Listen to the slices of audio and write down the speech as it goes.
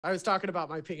I was talking about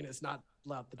my penis, not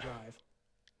about the drive.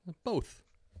 Both.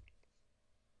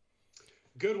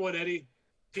 Good one, Eddie.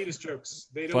 Penis jokes.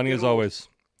 They don't Funny get as old. always.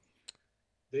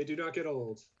 They do not get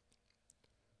old.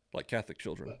 Like Catholic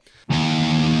children.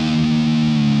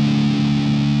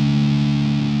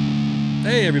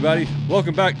 Hey, everybody.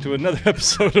 Welcome back to another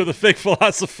episode of The Fake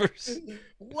Philosophers.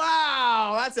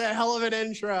 Wow, that's a hell of an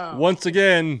intro. Once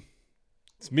again,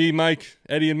 it's me, Mike,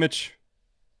 Eddie, and Mitch.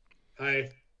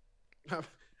 Hi.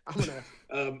 I'm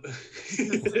gonna.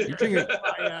 You're drinking...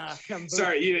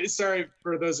 Sorry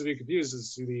for those of you confused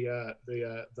as to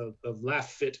the laugh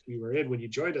fit we were in when you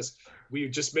joined us. We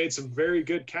just made some very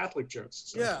good Catholic jokes.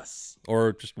 So. Yes.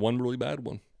 Or just one really bad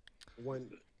one.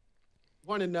 One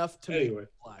enough to make it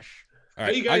flush. All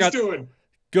right, how you guys doing?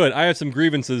 Good. I have some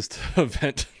grievances to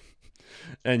vent,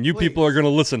 and you people are going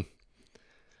to listen.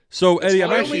 So, Eddie,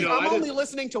 I'm only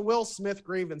listening to Will Smith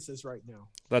grievances right now.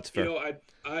 That's fair.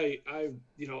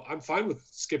 I'm fine with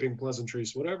skipping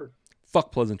pleasantries, whatever.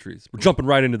 Fuck pleasantries. We're jumping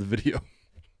right into the video.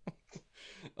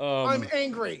 I'm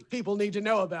angry. People need to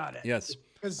know about it. Yes.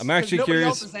 I'm actually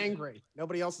curious.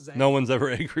 Nobody else is angry. No one's ever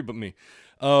angry but me.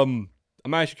 I'm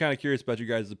actually kind of curious about you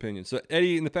guys' opinion. So,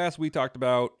 Eddie, in the past, we talked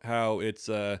about how it's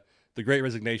the Great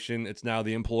Resignation. It's now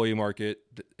the employee market.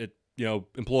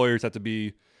 Employers have to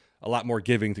be a lot more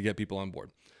giving to get people on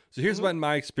board. So here's about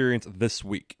my experience this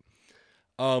week.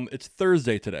 It's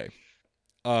Thursday today.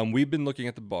 We've been looking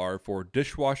at the bar for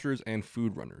dishwashers and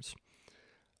food runners.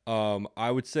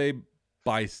 I would say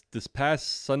by this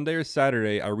past Sunday or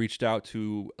Saturday, I reached out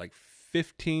to like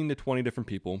 15 to 20 different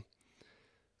people.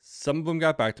 Some of them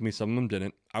got back to me, some of them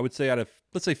didn't. I would say out of,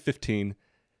 let's say 15,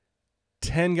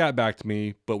 10 got back to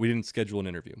me, but we didn't schedule an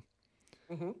interview.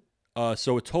 Mm-hmm.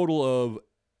 So a total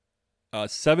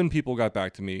of 7 people got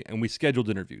back to me, and we scheduled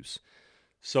interviews.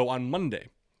 So on Monday,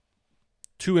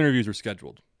 2 interviews were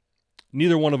scheduled.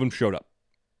 Neither one of them showed up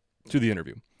to the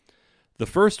interview. The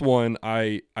first one,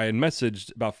 I had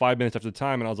messaged about 5 minutes after the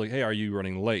time, and I was like, hey, are you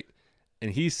running late?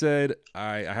 And he said,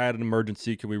 I had an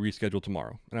emergency. Can we reschedule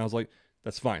tomorrow? And I was like,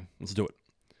 that's fine. Let's do it.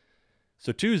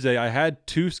 So Tuesday, I had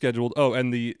 2 scheduled. Oh,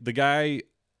 and the guy,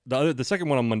 the second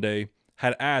one on Monday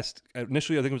had asked,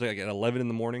 initially I think it was like at 11 in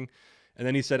the morning, and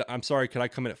then he said, I'm sorry, could I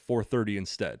come in at 4:30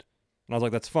 instead? And I was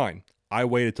like, that's fine. I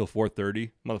waited till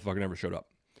 4:30. Motherfucker never showed up.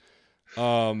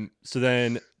 So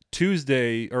then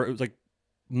Tuesday, or it was like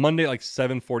Monday, like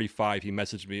 7:45, he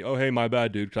messaged me, oh, hey, my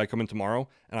bad, dude. Could I come in tomorrow?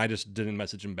 And I just didn't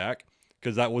message him back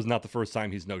because that was not the first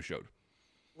time he's no-showed.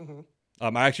 Mm-hmm.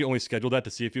 I actually only scheduled that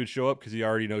to see if he would show up because he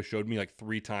already no-showed me like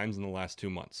 3 times in the last 2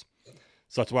 months.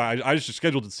 So that's why I just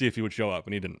scheduled to see if he would show up,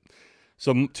 and he didn't.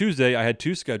 So Tuesday, I had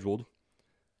 2 scheduled.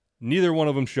 Neither one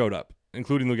of them showed up,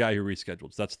 including the guy who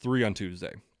rescheduled. So that's 3 on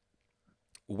Tuesday.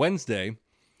 Wednesday,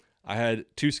 I had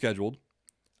 2 scheduled.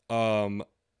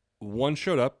 One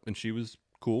showed up, and she was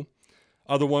cool.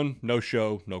 Other one, no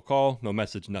show, no call, no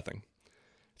message, nothing.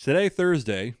 Today,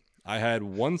 Thursday, I had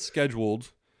 1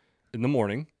 scheduled in the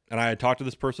morning, and I had talked to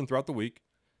this person throughout the week.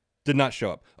 Did not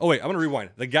show up. Oh, wait, I'm going to rewind.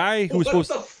 The guy who was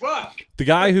supposed to... What the fuck? The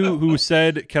guy who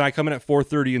said, can I come in at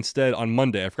 4:30 instead on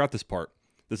Monday? I forgot this part.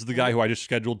 This is the guy who I just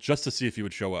scheduled just to see if he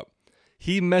would show up.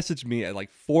 He messaged me at like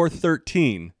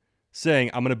 4:13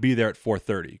 saying, I'm going to be there at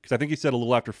 4:30. Because I think he said a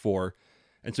little after 4.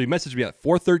 And so he messaged me at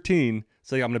 4:13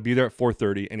 saying, I'm going to be there at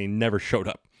 4:30. And he never showed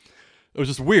up. It was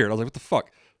just weird. I was like, what the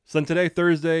fuck? So then today,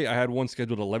 Thursday, I had one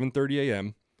scheduled at 11:30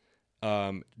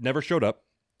 a.m. Never showed up.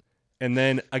 And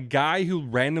then a guy who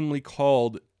randomly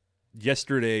called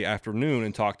yesterday afternoon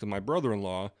and talked to my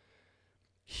brother-in-law,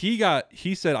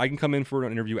 he said, I can come in for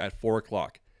an interview at 4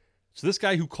 o'clock. So this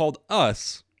guy who called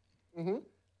us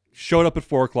showed up at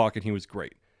 4 o'clock, and he was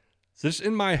great. So just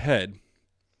in my head,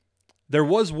 there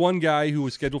was one guy who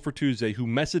was scheduled for Tuesday who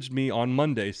messaged me on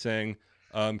Monday saying,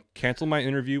 cancel my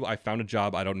interview. I found a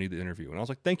job. I don't need the interview. And I was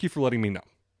like, thank you for letting me know.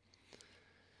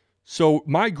 So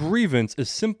my grievance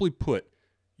is simply put,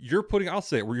 I'll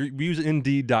say it, we use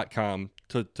Indeed.com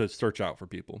to search out for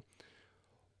people.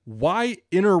 Why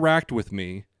interact with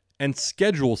me and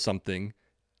schedule something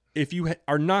if you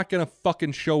are not going to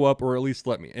fucking show up or at least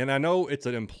let me? And I know it's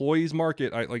an employee's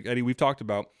market, like Eddie, we've talked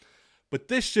about, but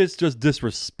this shit's just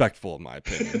disrespectful in my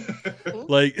opinion.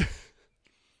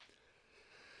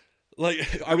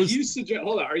 Are you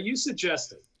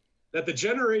suggesting that the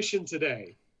generation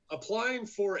today applying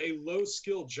for a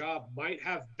low-skill job might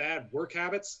have bad work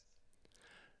habits?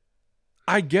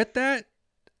 I get that,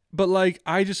 but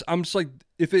I'm just like,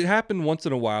 if it happened once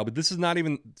in a while, but this is not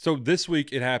even, so this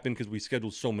week it happened because we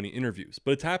scheduled so many interviews,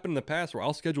 but it's happened in the past where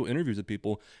I'll schedule interviews with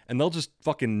people and they'll just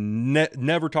fucking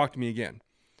never talk to me again.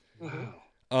 Wow.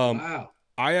 Wow.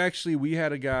 We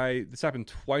had a guy, this happened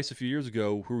twice a few years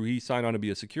ago, who he signed on to be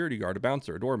a security guard, a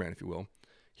bouncer, a doorman, if you will.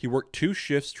 He worked 2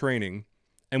 shifts training,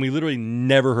 and we literally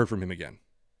never heard from him again.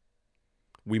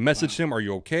 We messaged him, are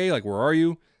you okay? Like, where are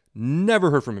you?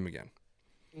 Never heard from him again.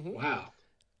 Wow.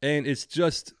 And it's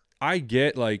just, I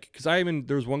get, like, because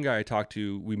there was one guy I talked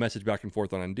to, we messaged back and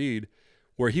forth on Indeed,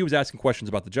 where he was asking questions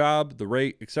about the job, the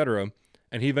rate, etc.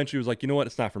 And he eventually was like, you know what?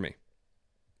 It's not for me.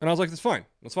 And I was like, that's fine.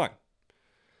 That's fine.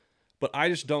 But I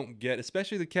just don't get,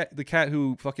 especially the cat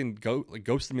who fucking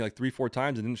ghosted me like 3-4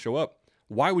 times and didn't show up.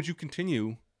 Why would you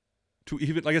continue to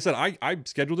even, like I said, I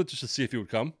scheduled it just to see if he would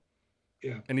come.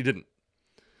 Yeah. And he didn't.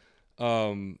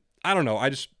 I don't know. I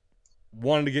just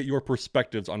wanted to get your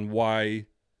perspectives on why.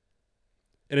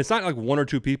 And it's not like 1 or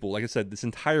 2 people. Like I said, this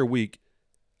entire week,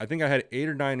 I think I had 8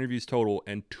 or 9 interviews total,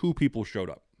 and 2 people showed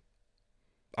up.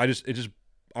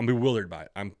 I'm bewildered by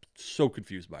it. I'm so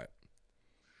confused by it.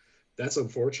 That's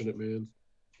unfortunate, man.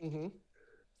 Mm-hmm.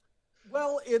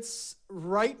 Well, it's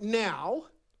right now.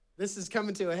 This is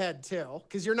coming to a head too,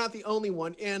 because you're not the only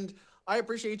one, and I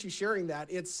appreciate you sharing that.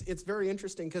 It's very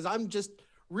interesting because I'm just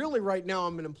really right now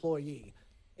I'm an employee,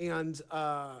 and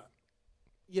I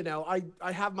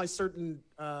have my certain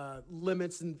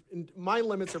limits, and my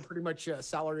limits are pretty much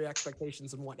salary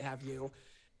expectations and what have you,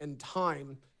 and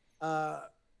time.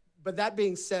 But that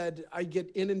being said, I get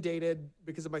inundated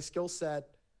because of my skill set,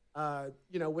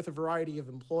 with a variety of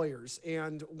employers.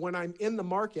 And when I'm in the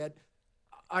market,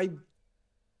 I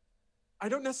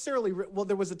don't necessarily,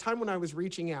 there was a time when I was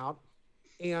reaching out,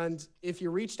 and if you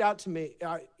reached out to me,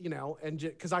 and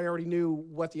because I already knew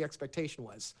what the expectation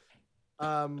was,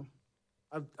 I'll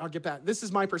get back. This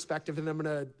is my perspective, and I'm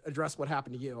going to address what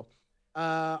happened to you.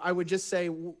 I would just say,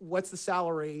 what's the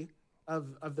salary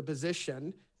of the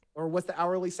position, or what's the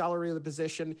hourly salary of the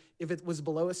position? If it was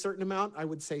below a certain amount, I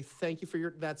would say, thank you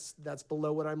for that's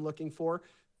below what I'm looking for.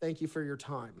 Thank you for your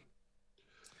time.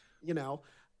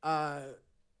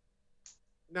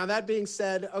 Now that being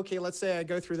said, okay, let's say I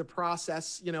go through the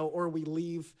process, or we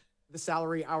leave the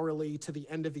salary hourly to the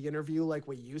end of the interview like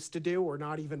we used to do, or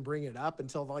not even bring it up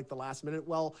until like the last minute.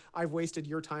 Well, I've wasted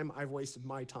your time. I've wasted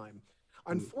my time.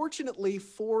 Unfortunately,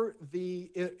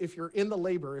 if you're in the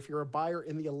labor, if you're a buyer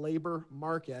in the labor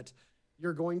market,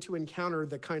 you're going to encounter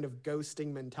the kind of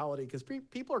ghosting mentality, because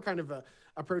people are kind of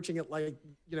approaching it like,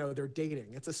 they're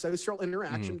dating. It's a social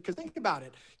interaction, because think about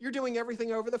it. You're doing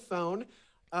everything over the phone.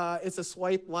 It's a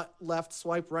swipe left,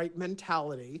 swipe right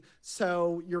mentality.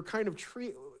 So you're kind of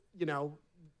the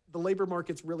labor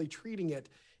market's really treating it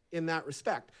in that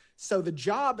respect. So the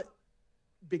job,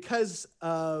 because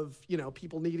of,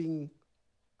 people needing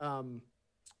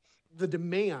the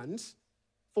demand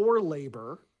for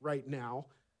labor right now,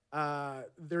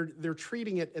 they're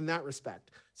treating it in that respect.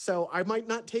 So I might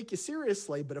not take you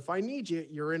seriously, but if I need you,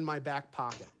 you're in my back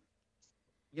pocket,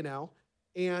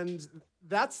 and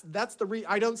that's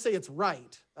I don't say it's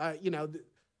right.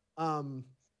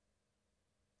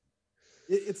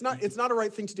 It's not a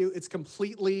right thing to do. It's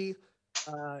completely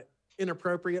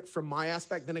inappropriate from my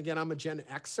aspect. Then again, I'm a Gen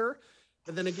Xer.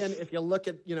 But then again, if you look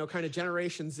at, kind of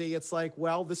Generation Z, it's like,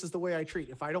 well, this is the way I treat.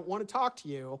 If I don't want to talk to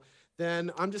you,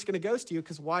 then I'm just going to ghost you,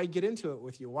 because why get into it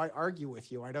with you? Why argue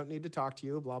with you? I don't need to talk to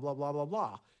you, blah, blah, blah, blah,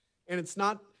 blah. And it's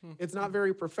not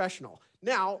very professional.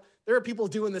 Now, there are people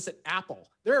doing this at Apple.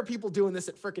 There are people doing this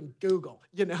at freaking Google.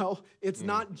 It's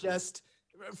not just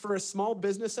for a small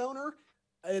business owner.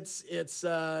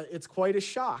 It's quite a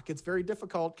shock. It's very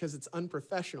difficult because it's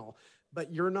unprofessional,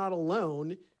 but you're not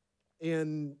alone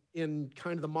in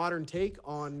kind of the modern take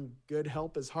on good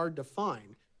help is hard to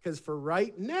find, because for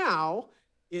right now,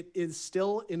 it is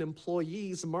still an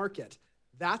employee's market.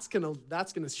 That's gonna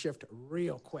shift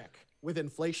real quick with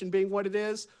inflation being what it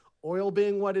is, oil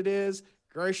being what it is,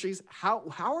 groceries. How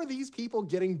are these people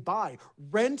getting by?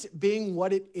 Rent being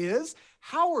what it is,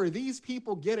 how are these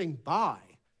people getting by?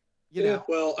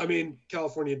 Well, I mean,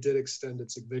 California did extend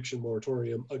its eviction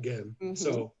moratorium again,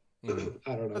 so. I don't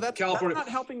know. But that's not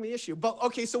helping the issue. But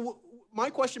okay, so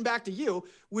my question back to you: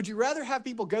 would you rather have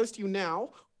people ghost you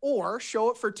now, or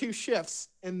show up for 2 shifts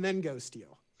and then ghost you?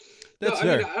 That's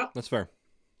fair. That's fair.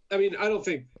 I mean, I don't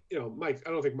think Mike.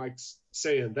 I don't think Mike's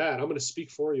saying that. I'm going to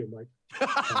speak for you, Mike.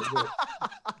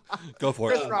 Go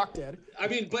for it. Chris Rock did. I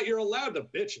mean, but you're allowed to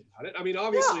bitch about it. I mean,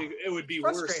 obviously, it would be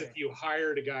worse if you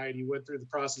hired a guy and you went through the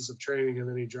process of training and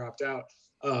then he dropped out.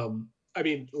 I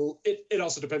mean, it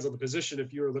also depends on the position.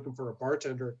 If you were looking for a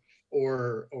bartender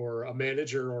or a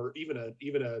manager or even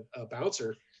a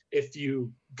bouncer, if you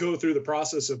go through the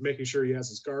process of making sure he has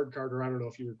his guard card, or I don't know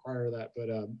if you require that, but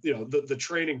the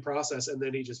training process, and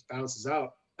then he just bounces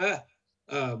out,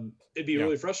 it'd be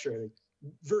really frustrating.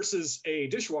 versus a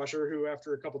dishwasher who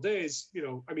after a couple days,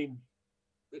 I mean,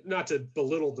 not to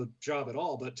belittle the job at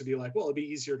all, but to be like, well, it'd be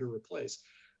easier to replace.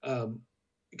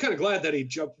 Kind of glad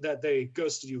that they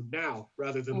ghosted you now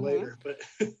rather than later, but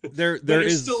there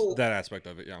is still that aspect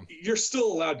of it. Yeah, you're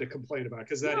still allowed to complain about,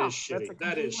 because that is shitty.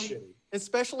 That is shitty,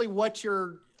 especially what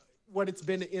it's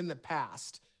been in the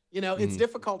past. It's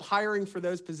difficult hiring for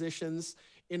those positions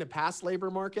in a past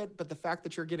labor market, but the fact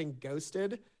that you're getting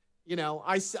ghosted,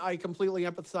 I completely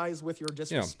empathize with your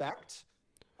disrespect.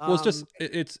 Well, it's just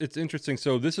it's interesting.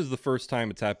 So this is the first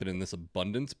time it's happened in this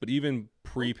abundance, but even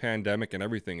pre-pandemic and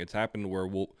everything, it's happened where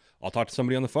I'll talk to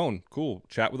somebody on the phone. Cool,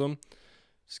 chat with them.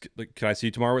 Like, can I see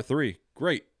you tomorrow at 3?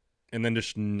 Great, and then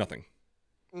just nothing.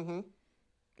 And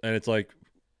it's like,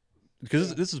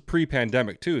 because this is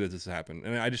pre-pandemic too that this happened,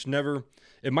 and I just never.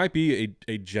 It might be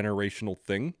a generational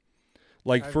thing.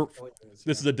 Like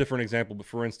this is a different example, but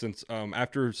for instance,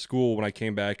 after school when I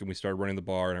came back and we started running the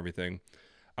bar and everything,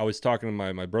 I was talking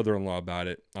to my brother-in-law about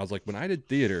it. I was like, when I did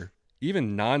theater,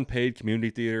 even non-paid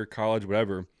community theater, college,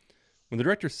 whatever, when the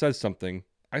director says something,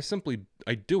 I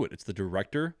do it. It's the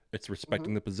director. It's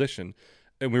respecting the position.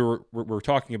 And we were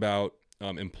talking about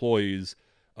employees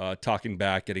talking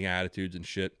back, getting attitudes and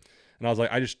shit. And I was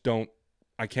like,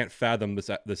 I can't fathom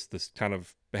this kind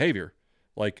of behavior,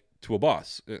 like to a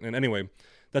boss. And anyway,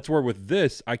 that's where with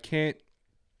this,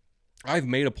 I've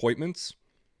made appointments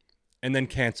and then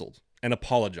canceled and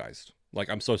apologized. Like,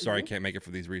 I'm so sorry I can't make it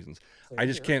for these reasons. I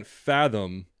just can't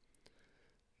fathom.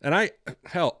 And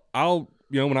I'll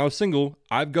when I was single,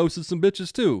 I've ghosted some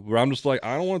bitches too, where I'm just like,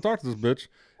 I don't want to talk to this bitch,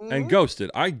 and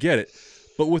ghosted. I get it.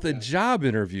 But with a job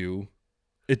interview,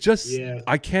 it just,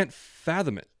 I can't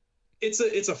fathom it.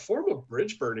 It's a form of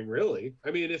bridge burning, really.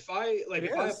 I mean, if I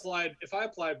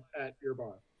applied at your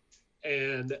bar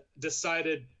and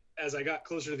decided as I got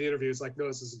closer to the interview, it's like, no,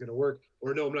 this isn't going to work,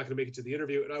 or no, I'm not going to make it to the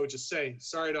interview. And I would just say,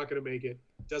 sorry, not going to make it.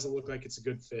 Doesn't look like it's a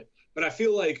good fit. But I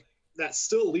feel like that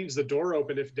still leaves the door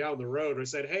open if down the road I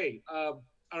said, hey, I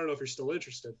don't know if you're still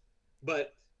interested,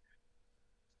 but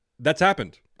that's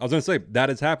happened. I was going to say that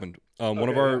has happened. One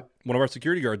of our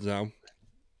security guards now,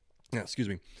 excuse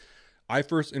me. I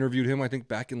first interviewed him, I think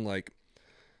back in I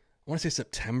want to say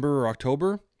September or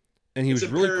October. And he was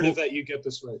really cool. It's imperative that you get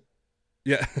this right.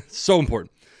 Yeah, so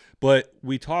important. But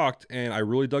we talked, and I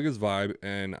really dug his vibe,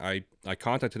 and I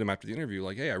contacted him after the interview,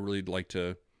 like, hey, I really like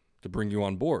to bring you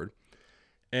on board.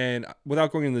 And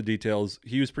without going into the details,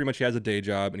 he has a day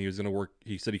job, and he was going to work.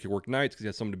 He said he could work nights because he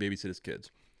has someone to babysit his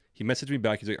kids. He messaged me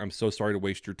back. He's like, I'm so sorry to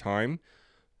waste your time,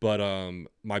 but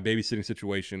my babysitting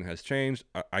situation has changed.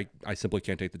 I simply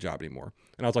can't take the job anymore.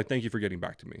 And I was like, thank you for getting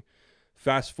back to me.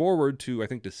 Fast forward to, I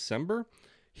think, December.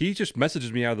 He just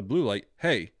messages me out of the blue like,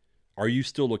 hey, are you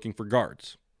still looking for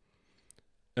guards?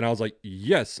 And I was like,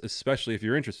 yes, especially if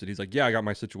you're interested. He's like, yeah, I got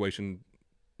my situation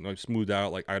smoothed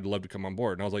out. Like, I'd love to come on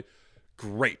board. And I was like,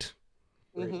 great.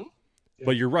 Yeah.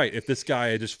 But you're right. If this guy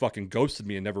had just fucking ghosted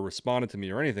me and never responded to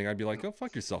me or anything, I'd be like, oh,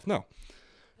 fuck yourself. No.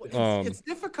 It's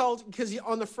difficult because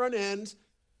on the front end,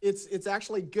 it's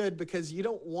actually good because you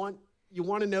want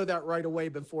to know that right away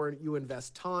before you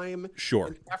invest time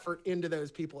and effort into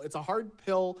those people. It's a hard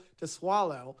pill to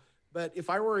swallow. But if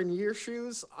I were in your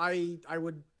shoes, I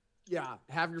would,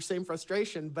 have your same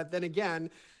frustration. But then again,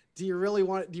 do you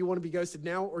want to be ghosted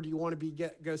now, or do you want to be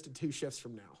ghosted 2 shifts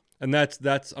from now? And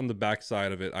that's on the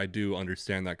backside of it. I do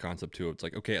understand that concept too. It's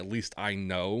like, okay, at least I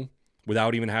know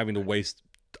without even having to waste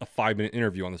a 5-minute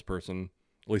interview on this person.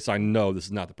 At least I know this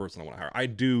is not the person I want to hire. I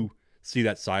do see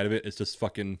that side of it. It's just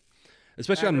fucking,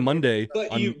 especially on Monday.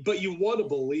 But you want to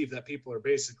believe that people are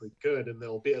basically good and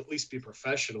they'll at least be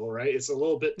professional, right? It's a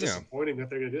little bit disappointing that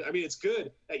they're going to do. I mean, it's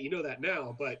good that you know that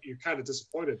now, but you're kind of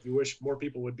disappointed. You wish more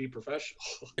people would be professional.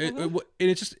 And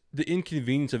it's just the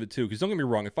inconvenience of it too. Because don't get me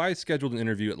wrong, if I scheduled an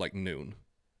interview at noon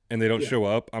and they don't show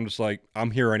up, I'm just like,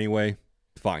 I'm here anyway.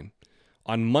 Fine.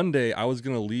 On Monday, I was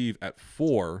going to leave at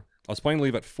 4. I was planning to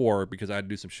leave at 4 because I had to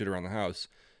do some shit around the house.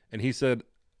 And he said,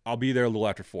 I'll be there a little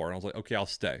after 4. And I was like, okay, I'll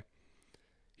stay.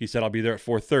 He said, I'll be there at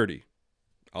 4:30.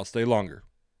 I'll stay longer.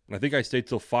 And I think I stayed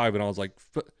till 5, and I was like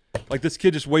this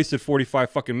kid just wasted 45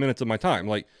 fucking minutes of my time.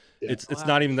 Like, it's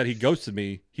not even that he ghosted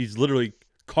me. He's literally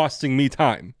costing me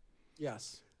time.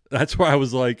 Yes. That's why I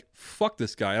was like, fuck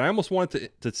this guy. And I almost wanted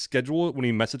to schedule it when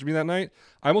he messaged me that night.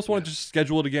 I almost wanted to just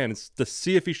schedule it again to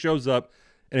see if he shows up.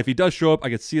 And if he does show up, I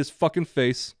could see his fucking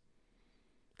face.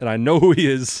 And I know who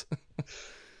he is.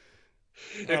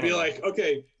 And be like,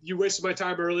 okay, you wasted my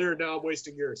time earlier. Now I'm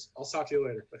wasting yours. I'll talk to you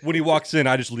later. When he walks in,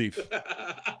 I just leave.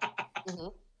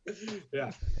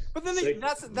 Yeah. But then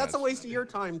that's a waste of your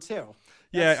time too.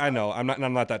 Yeah, I know. I'm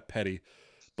not that petty.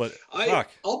 But fuck.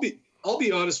 I'll I'll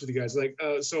be honest with you guys. Like,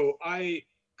 so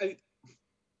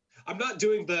I'm not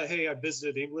doing the, hey, I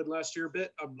visited England last year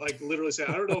bit. I'm like literally saying,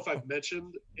 I don't know if I've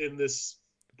mentioned in this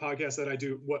podcast that I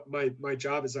do what my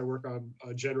job is. I work on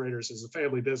generators as a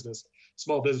family business,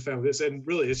 small business family business. And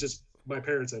really it's just my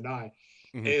parents and I.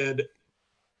 And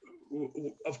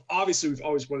obviously we've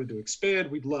always wanted to expand.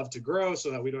 We'd love to grow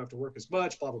so that we don't have to work as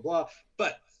much, blah, blah, blah.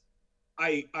 But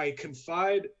I not even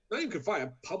confide, I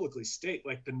publicly state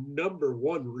like the number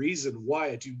one reason why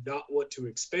I do not want to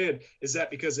expand is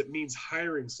that because it means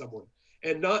hiring someone,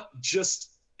 and not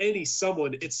just any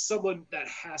someone. It's someone that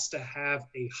has to have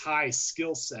a high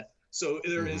skill set. So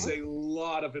there is a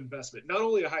lot of investment, not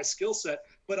only a high skill set,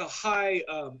 but a high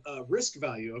risk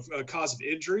value of cause of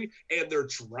injury. And they're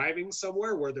driving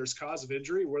somewhere where there's cause of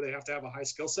injury, where they have to have a high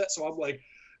skill set. So I'm like,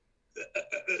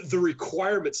 the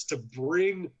requirements to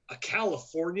bring a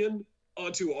Californian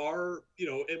onto our,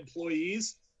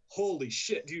 employees, holy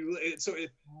shit, dude. So it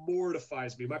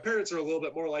mortifies me. My parents are a little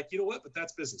bit more like, you know what, but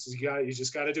that's business. You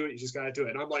just got to do it. You just got to do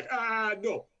it. And I'm like,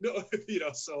 no,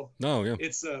 so no, yeah,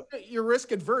 it's you're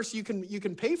risk adverse. You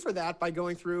can pay for that by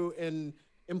going through an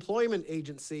employment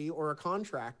agency or a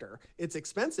contractor. It's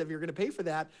expensive. You're going to pay for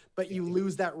that, but you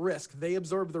lose that risk. They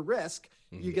absorb the risk.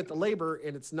 You get the labor,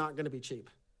 and it's not going to be cheap.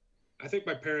 I think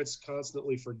my parents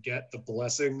constantly forget the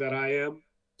blessing that I am.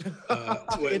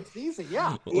 It's easy,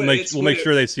 yeah. We'll make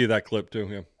sure they see that clip too.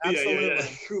 Yeah,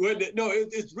 absolutely. No,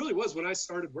 it really was. When I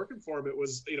started working for him, it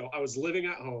was, I was living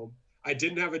at home. I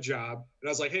didn't have a job, and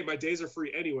I was like, hey, my days are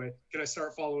free anyway. Can I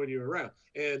start following you around?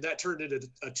 And that turned into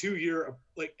a 2-year,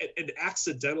 like an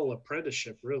accidental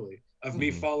apprenticeship, really, of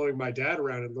me following my dad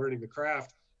around and learning the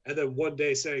craft. And then one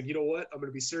day saying, you know what, I'm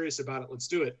going to be serious about it. Let's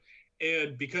do it.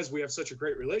 And because we have such a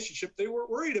great relationship, they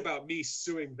weren't worried about me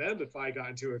suing them if I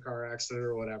got into a car accident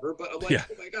or whatever. But I'm like,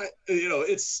 oh my God,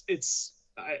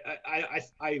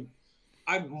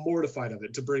 I'm mortified of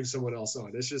it to bring someone else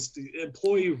on. It's just the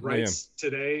employee rights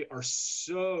today are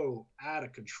so out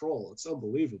of control. It's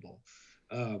unbelievable.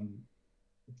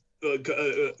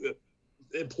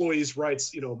 Employees'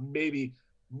 rights,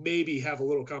 maybe have a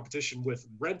little competition with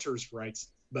renters' rights,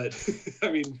 but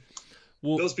I mean,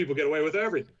 those people get away with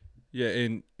everything.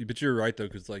 Yeah, but you're right though,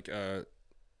 because like I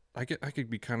could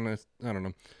be kind of, I don't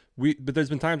know. But there's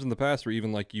been times in the past where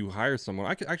even like you hire someone.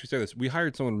 I could actually say this. We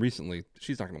hired someone recently.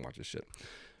 She's not gonna watch this shit.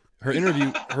 Her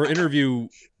interview.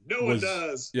 No one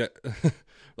does. Yeah,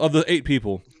 of the 8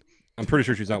 people, I'm pretty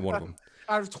sure she's not one of them.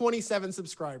 Out of 27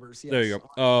 subscribers. Yes. There you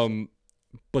go.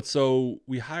 But so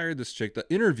we hired this chick. The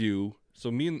interview. So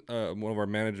me and our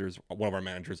manager is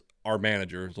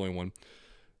only one.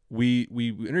 We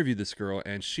interviewed this girl,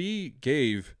 and she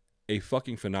gave a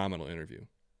fucking phenomenal interview.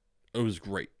 It was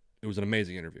great. It was an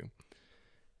amazing interview.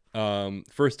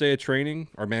 First day of training,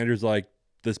 our manager's like,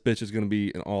 this bitch is going to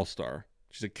be an all-star.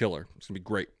 She's a killer. It's going to be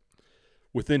great.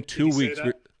 Within 2 weeks...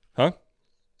 Did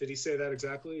he say that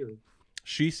exactly? Or?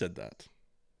 She said that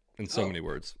in so many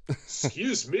words.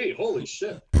 Excuse me. Holy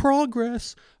shit.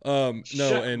 Progress. But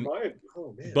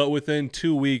within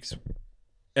 2 weeks,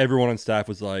 everyone on staff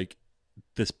was like,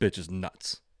 this bitch is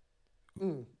nuts.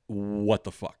 What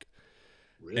the fuck?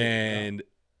 Really? And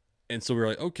so we were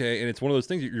like, okay. And it's one of those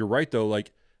things. You're right though.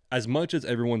 Like, as much as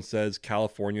everyone says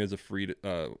California is a free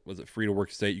to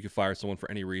work state, you can fire someone for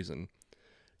any reason.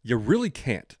 You really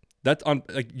can't. That's on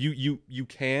like you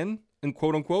can, and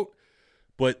quote unquote,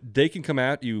 but they can come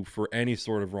at you for any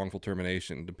sort of wrongful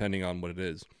termination depending on what it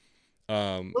is.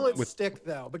 Will it stick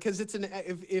though? Because it's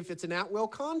if it's an at-will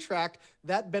contract,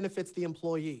 that benefits the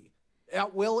employee.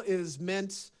 At-will is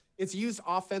it's used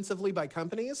offensively by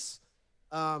companies.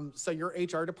 So your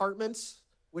HR department,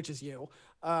 which is you,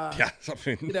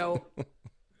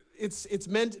 it's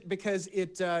meant because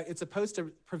it's supposed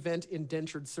to prevent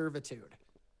indentured servitude.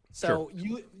 So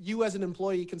you as an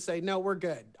employee can say, no, we're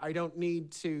good. I don't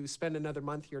need to spend another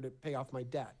month here to pay off my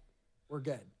debt. We're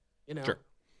good. Sure.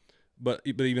 But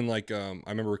even like I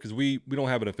remember because we don't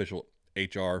have an official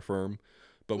HR firm,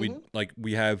 but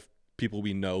we have people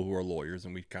we know who are lawyers,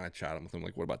 and we kind of chat with them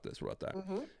like, what about this, what about that?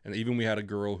 And even we had a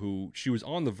girl who she was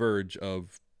on the verge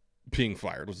of being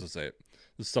fired. Let's just say it.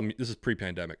 This is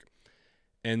pre-pandemic,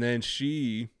 and then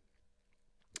she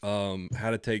had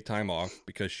to take time off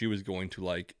because she was going to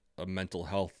like a mental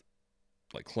health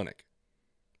like clinic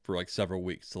for like several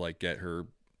weeks to like get her,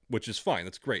 which is fine.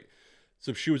 That's great.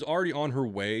 So she was already on her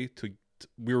way to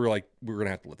we were like, we're gonna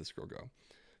have to let this girl go.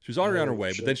 She was already on her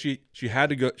way, but then she had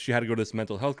to go to this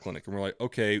mental health clinic, and we're like,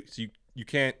 okay, so you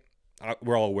can't.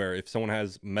 We're all aware if someone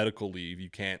has medical leave, you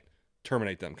can't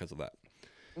terminate them because of that.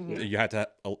 You have to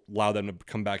allow them to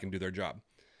come back and do their job.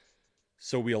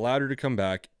 So we allowed her to come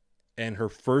back, and her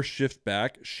first shift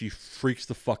back, she freaks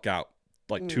the fuck out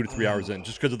like 2 to 3 hours in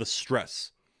just because of the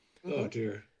stress. Oh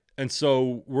dear. And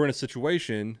so we're in a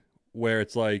situation where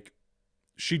it's like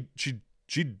she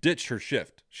ditched her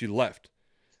shift. She left.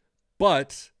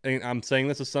 But, and I'm saying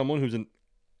this as someone who's an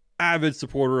avid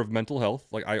supporter of mental health.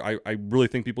 Like, I really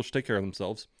think people should take care of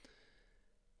themselves.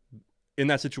 In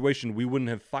that situation, we wouldn't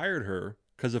have fired her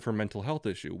because of her mental health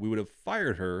issue. We would have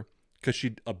fired her because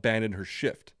she abandoned her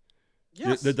shift.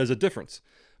 Yes. There's a difference.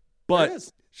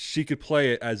 But she could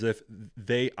play it as if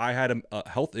I had a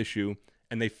health issue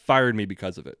and they fired me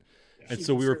because of it. And She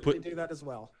so we were put do that as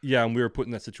well. Yeah, and we were put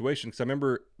in that situation because I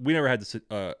remember we never had this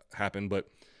happen, but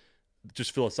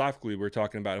just philosophically, we were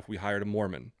talking about if we hired a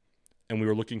Mormon and we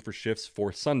were looking for shifts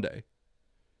for Sunday,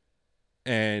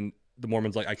 and the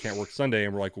Mormon's like, I can't work Sunday,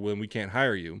 and we're like, well, then we can't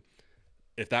hire you.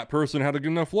 If that person had a good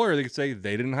enough lawyer, they could say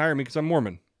they didn't hire me because I'm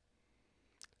Mormon,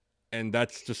 and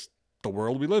that's just the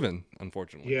world we live in,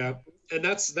 unfortunately. Yeah, and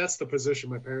that's the position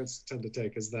my parents tend to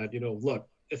take, is that, look,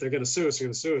 if they're going to sue us, they're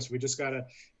going to sue us. We just got to,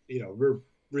 we're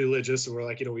religious, and we're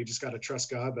like, we just got to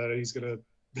trust God that he's going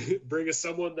to bring us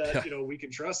someone that, we can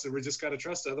trust, and we just got to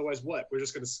trust it. Otherwise, what? We're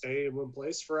just going to stay in one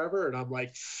place forever? And I'm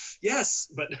like,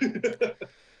 yes, but...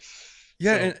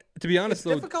 Yeah, and to be honest,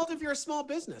 it's difficult if you're a small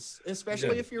business,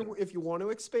 especially if you want to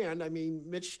expand. I mean,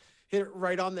 Mitch hit it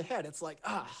right on the head. It's like,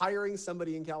 hiring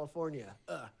somebody in California.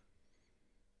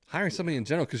 Hiring somebody in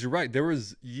general, because you're right. There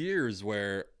was years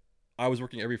where I was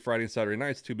working every Friday and Saturday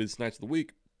nights, 2 business nights of the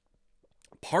week,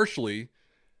 partially,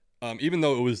 even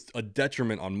though it was a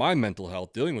detriment on my mental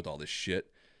health dealing with all this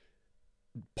shit,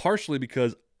 partially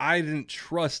because I didn't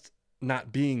trust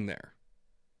not being there.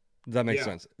 Does that make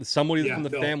sense? Somebody from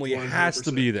the family 100%. Has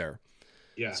to be there.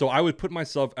 Yeah. So I would put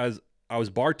myself, as I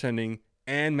was bartending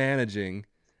and managing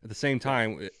at the same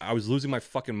time. I was losing my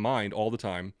fucking mind all the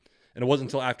time. And it wasn't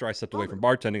until after I stepped away from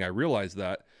bartending I realized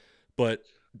that. But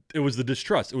it was the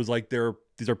distrust. It was like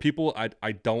these are people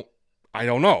I don't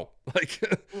know. Like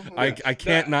I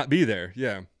can't not be there.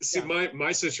 Yeah. See,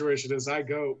 my situation is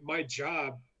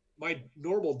my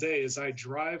normal day is I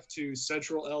drive to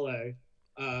central LA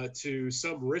to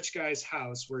some rich guy's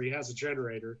house where he has a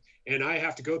generator, and I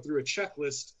have to go through a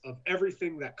checklist of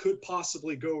everything that could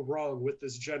possibly go wrong with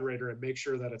this generator and make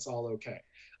sure that it's all okay.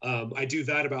 I do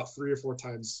that about 3 or 4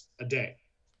 times a day,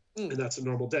 and that's a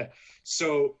normal day.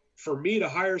 So for me to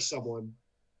hire someone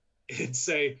and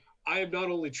say, I am not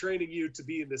only training you to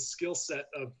be in this skill set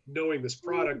of knowing this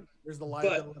product, there's the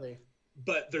liability.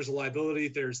 But there's a liability,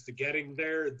 there's the getting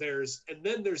there, and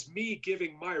then there's me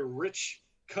giving my rich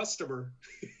customer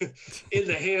in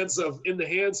the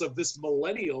hands of this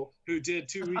millennial who did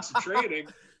 2 weeks of training,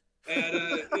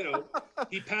 and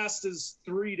he passed his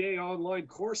 3-day online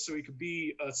course so he could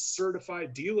be a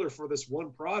certified dealer for this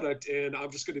one product, and I'm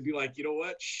just going to be like, you know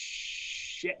what,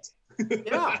 shit.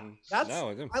 Yeah,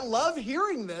 I love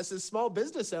hearing this as small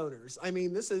business owners. I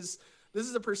mean, this is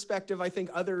a perspective I think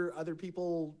other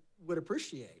people would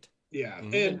appreciate. Yeah.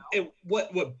 And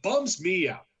what bums me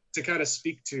out, to kind of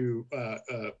speak to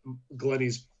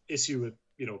Glennie's issue with,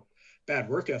 bad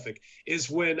work ethic, is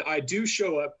when I do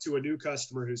show up to a new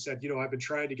customer who said, I've been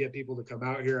trying to get people to come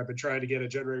out here. I've been trying to get a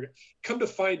generator. Come to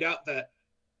find out that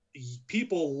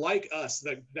people like us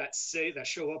that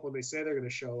show up when they say they're going to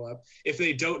show up. If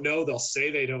they don't know, they'll say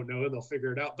they don't know and they'll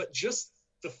figure it out. But just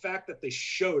the fact that they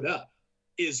showed up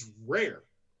is rare.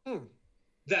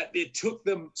 That it took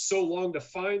them so long to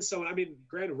find someone. I mean,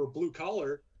 granted, we're blue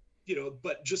collar,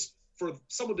 but just for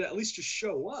someone to at least just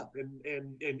show up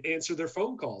and answer their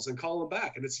phone calls and call them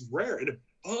back. And it's rare, and it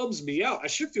bums me out. I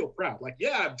should feel proud. Like,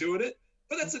 yeah, I'm doing it,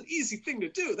 but that's an easy thing to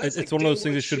do. That's it's one of those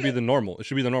things that should be the normal. It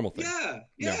should be the normal thing.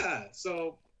 Yeah.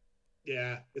 So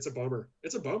yeah, it's a bummer.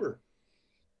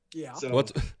 Yeah. So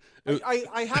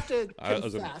I have to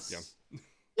confess.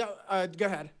 Go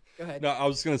ahead. No, I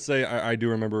was just going to say, I do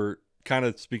remember kind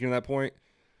of speaking to that point,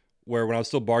 where when I was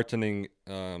still bartending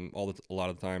a lot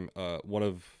of the time, one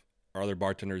of our other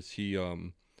bartenders, he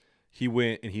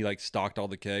went and he like stocked all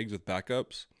the kegs with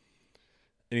backups,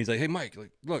 and he's like, "Hey Mike,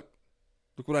 like look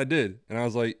what I did," and I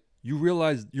was like, "You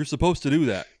realize you're supposed to do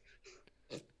that?"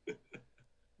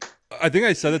 I think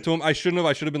I said it to him. I shouldn't have.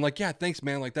 I should have been like, "Yeah, thanks,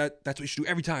 man. Like that's what you should do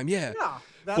every time." Yeah.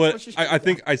 That's but what you should I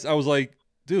think I was like,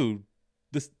 "Dude,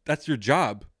 that's your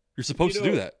job. You're supposed to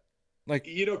do that." Like,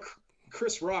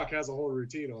 Chris Rock has a whole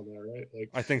routine on there, right? Like,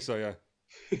 I think so, yeah.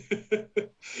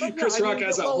 Chris Rock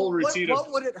has a whole routine.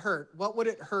 What would it hurt? What would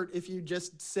it hurt if you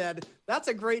just said, "That's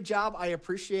a great job. I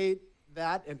appreciate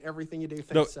that and everything you do."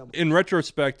 Thanks so much. In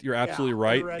retrospect, you're absolutely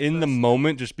right. In the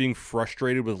moment, just being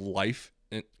frustrated with life,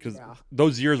 because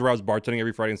those years where I was bartending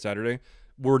every Friday and Saturday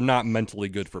were not mentally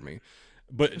good for me.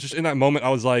 But just in that moment, I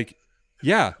was like,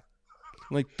 yeah,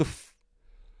 like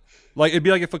like it'd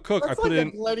be like if a cook That's I put like in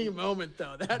a bloody moment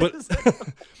though. That but is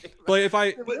but if I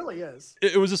it really is.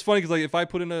 it was just funny because like if I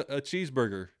put in a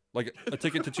cheeseburger, like a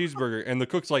ticket to cheeseburger, and the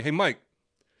cook's like, hey Mike,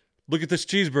 look at this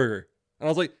cheeseburger, and I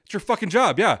was like, it's your fucking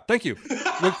job, yeah, thank you.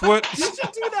 Look what You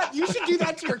should do that. You should do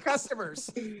that to your customers.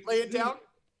 Lay it down.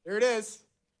 There it is.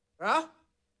 Huh?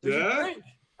 There's your Yeah. drink.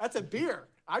 That's a beer.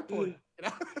 I poured it. You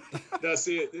know? No,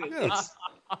 see,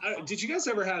 did you guys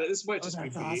ever have it? This might just be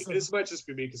that's me. awesome. This might just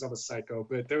be me because I'm a psycho.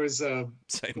 But there was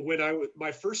when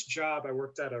my first job, I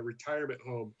worked at a retirement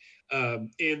home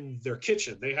in their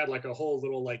kitchen. They had like a whole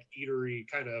little like eatery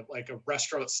kind of like a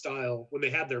restaurant style when they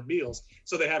had their meals.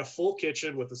 So they had a full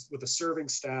kitchen with a serving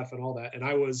staff and all that. And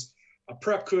I was a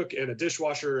prep cook and a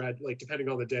dishwasher. I'd like depending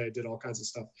on the day, I did all kinds of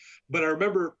stuff. But I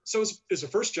remember, so it's a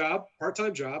first job,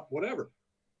 part-time job, whatever.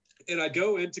 And I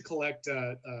go in to collect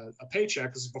a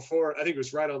paycheck. This is before, I think it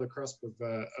was right on the cusp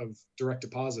of direct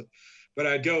deposit. But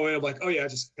I'd go in, I'm like, oh yeah,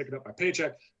 just picking up my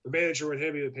paycheck. The manager would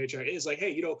hand me the paycheck. It's like,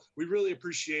 hey, we really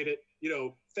appreciate it.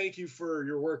 Thank you for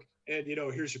your work. And,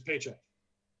 here's your paycheck.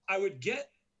 I would get,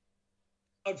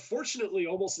 unfortunately,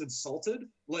 almost insulted.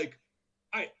 Like,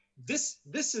 this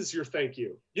is your thank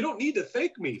you. You don't need to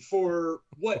thank me for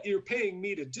what you're paying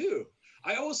me to do.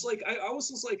 I always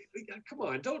was like, come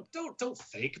on, don't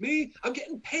thank me. I'm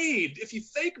getting paid. If you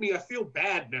thank me, I feel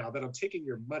bad now that I'm taking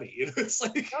your money. It's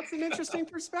like that's an interesting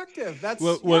perspective. That's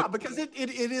because it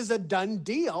is a done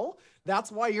deal.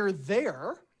 That's why you're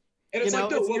there. And it's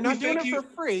you're not doing it for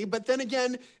free. But then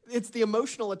again, it's the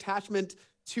emotional attachment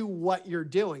to what you're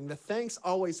doing. The thanks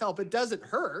always help. It doesn't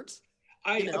hurt.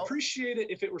 I appreciate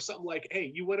it if it were something like,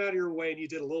 hey, you went out of your way and you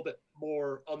did a little bit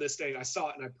more on this day. I saw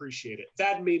it and I appreciate it.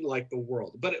 That'd mean like the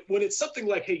world. But when it's something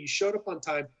like, hey, you showed up on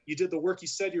time, you did the work you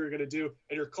said you were going to do,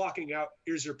 and you're clocking out,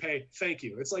 here's your pay, thank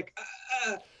you. It's like,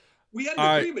 we had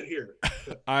an agreement here.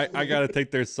 I got to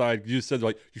take their side. You said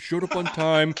like, you showed up on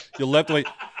time, you left late.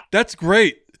 That's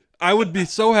great. I would be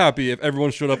so happy if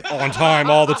everyone showed up on time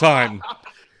all the time.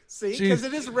 See, because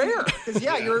it is rare. Because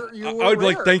you're I would be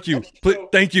like, thank you,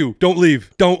 thank you. Don't leave.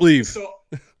 So,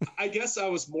 I guess I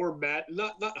was more mad.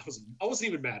 I wasn't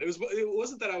even mad. It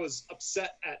wasn't that I was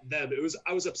upset at them.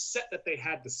 I was upset that they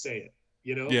had to say it.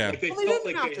 Yeah. Like they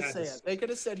didn't have to say it. They could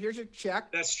have said, "Here's your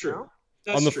check." That's true.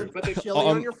 That's true. But they chili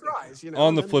on your fries.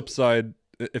 On the flip side,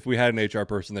 if we had an HR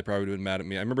person, they probably would have been mad at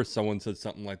me. I remember someone said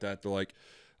something like that. They're like,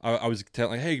 I was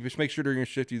telling, like, hey, just make sure during your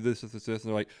shift you this. And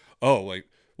they're like, oh, like,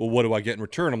 well, what do I get in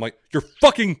return? I'm like, your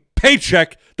fucking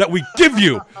paycheck that we give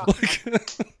you. Like,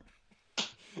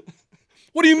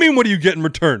 what do you mean? What do you get in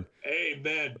return?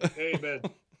 Amen.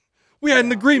 We had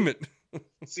an agreement.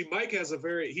 See, Mike is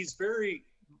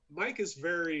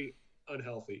very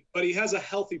unhealthy, but he has a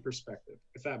healthy perspective,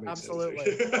 if that makes sense.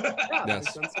 Absolutely. Yeah, yes.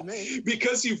 makes sense to me.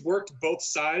 Because you've worked both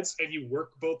sides and you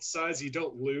work both sides, you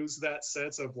don't lose that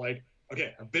sense of like,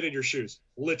 okay, I've been in your shoes,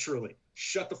 literally.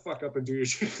 Shut the fuck up and do your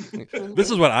shit. This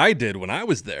is what I did when I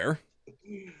was there.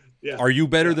 Yeah. Are you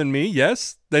better than me?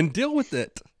 Yes. Then deal with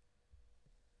it.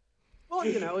 Well,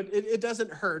 it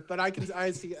doesn't hurt, but I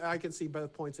can see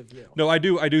both points of view. No, I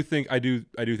do think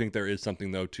there is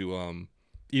something though to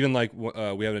even like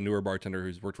we have a newer bartender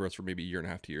who's worked for us for maybe a year and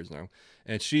a half, 2 years now,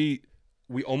 and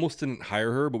we almost didn't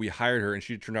hire her, but we hired her, and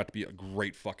she turned out to be a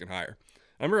great fucking hire.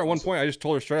 I remember at one point I just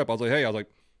told her straight up, I was like,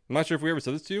 I'm not sure if we ever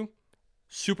said this to you.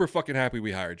 Super fucking happy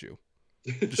we hired you.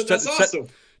 That's awesome.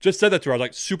 Just said that to her. I was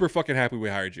like, super fucking happy we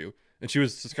hired you. And she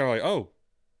was just kind of like, oh,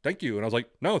 thank you. And I was like,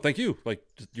 no, thank you. Like,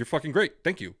 you're fucking great.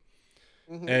 Thank you.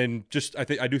 Mm-hmm. And just,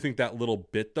 I do think that little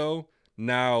bit though,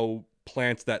 now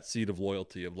plants that seed of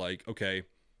loyalty of like, okay,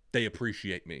 they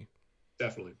appreciate me.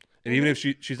 Definitely. And even if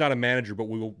she's not a manager, but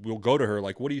we'll go to her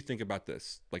like, what do you think about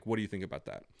this? Like, what do you think about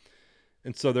that?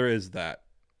 And so there is that.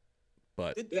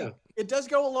 But it does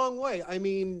go a long way. I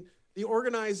mean, the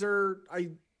organizer,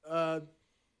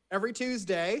 every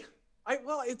Tuesday,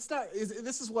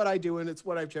 this is what I do, and it's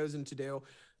what I've chosen to do.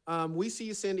 We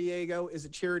See San Diego is a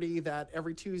charity that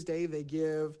every Tuesday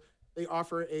they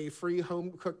offer a free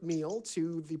home cooked meal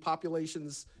to the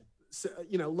populations,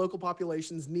 local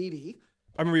populations needy.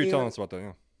 I remember you telling us about that,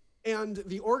 yeah. And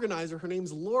the organizer, her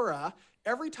name's Laura,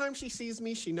 every time she sees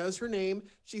me, she knows her name.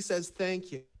 She says,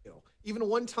 thank you. Even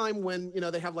one time when,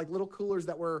 they have like little coolers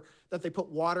that they put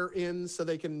water in so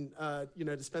they can,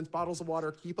 dispense bottles of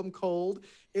water, keep them cold.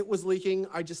 It was leaking.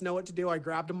 I just know what to do. I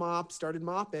grabbed a mop, started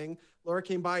mopping. Laura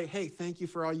came by. Hey, thank you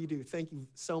for all you do. Thank you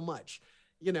so much.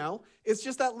 It's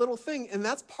just that little thing. And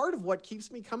that's part of what keeps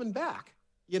me coming back.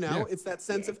 It's that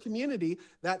sense of community,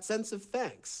 that sense of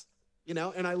thanks,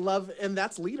 and I love, and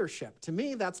that's leadership. To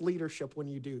me, that's leadership when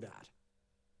you do that.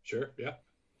 Sure. Yeah.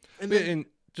 And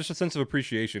just a sense of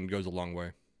appreciation goes a long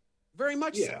way. Very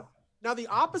much so. Now, the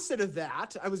opposite of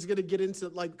that, I was going to get into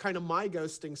like kind of my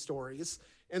ghosting stories,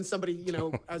 and somebody, you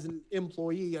know, as an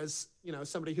employee, as, you know,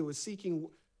 somebody who was seeking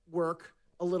work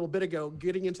a little bit ago,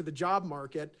 getting into the job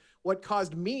market, what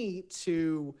caused me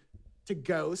to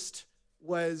ghost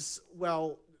was,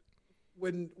 well,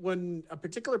 when a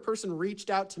particular person reached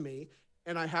out to me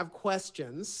and I have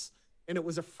questions, and it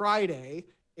was a Friday,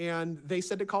 and they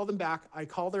said to call them back. I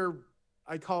call their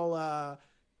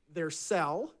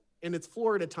cell, and it's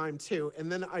Florida time too.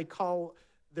 And then I call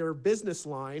their business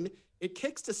line. It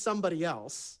kicks to somebody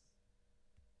else.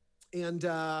 And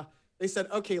they said,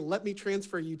 okay, let me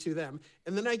transfer you to them.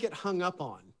 And then I get hung up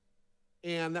on.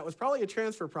 And that was probably a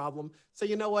transfer problem. So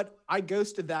you know what? I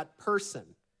ghosted that person.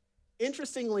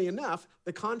 Interestingly enough,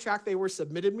 the contract they were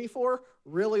submitted me for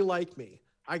really liked me.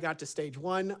 I got to stage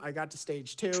 1, I got to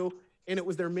stage 2, and it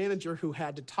was their manager who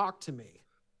had to talk to me.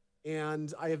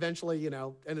 And I eventually, you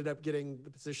know, ended up getting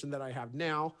the position that I have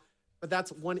now. But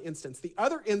that's one instance. The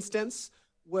other instance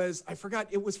was, I forgot,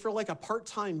 it was for like a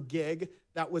part-time gig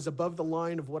that was above the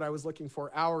line of what I was looking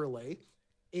for hourly.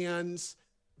 And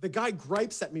the guy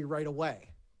gripes at me right away.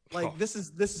 Like, this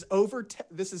is over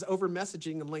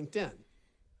messaging in LinkedIn.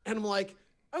 And I'm like,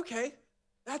 okay,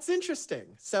 that's interesting.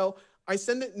 So I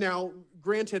send it now.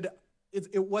 Granted,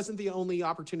 it wasn't the only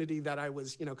opportunity that I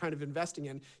was, you know, kind of investing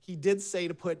in. He did say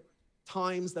to put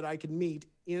times that I could meet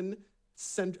in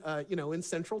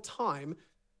Central Time.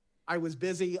 I was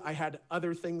busy. I had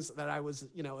other things that I was,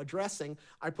 you know, addressing.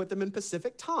 I put them in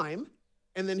Pacific Time,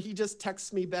 and then he just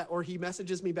texts me back, or he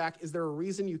messages me back, is there a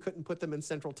reason you couldn't put them in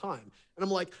Central Time? And I'm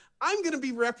like, I'm going to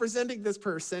be representing this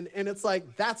person. And it's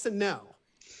like, that's a no.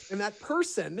 And that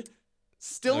person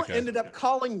still ended up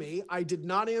calling me. I did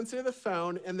not answer the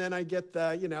phone. And then I get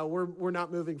the, you know, we're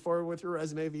not moving forward with your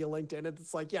resume via LinkedIn. And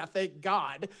it's like, yeah, thank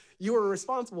God you were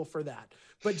responsible for that.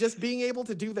 But just being able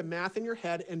to do the math in your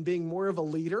head and being more of a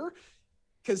leader,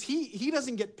 because he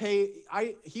doesn't get paid.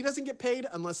 He doesn't get paid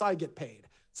unless I get paid.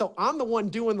 So I'm the one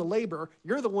doing the labor.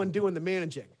 You're the one doing the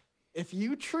managing. If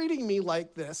you treating me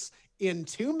like this in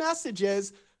 2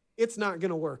 messages, it's not going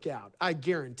to work out. I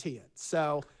guarantee it.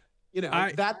 So, you know,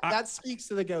 that speaks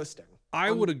to the ghosting.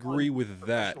 I would agree with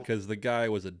that, because the guy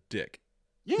was a dick.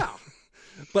 Yeah.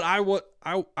 But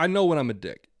I know when I'm a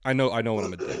dick. I know when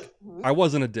I'm a dick. I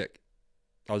wasn't a dick.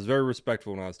 I was very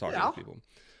respectful when I was talking to people.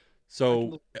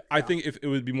 So I think if it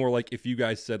would be more like if you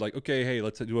guys said like, okay, hey,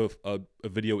 let's do a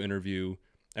video interview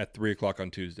at 3:00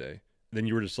 on Tuesday. Then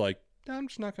you were just like, no, I'm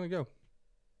just not going to go.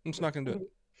 I'm just not going to do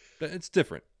it. But it's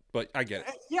different, but I get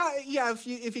it. Yeah. If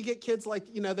you get kids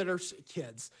like, you know, that are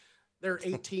kids, they're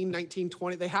 18, 19,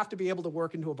 20. They have to be able to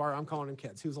work into a bar. I'm calling them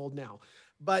kids. Who's old now?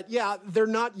 But yeah, they're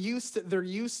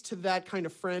used to that kind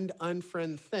of friend,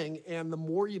 unfriend thing. And the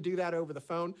more you do that over the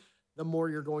phone, the more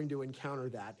you're going to encounter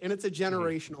that. And it's a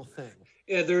generational thing.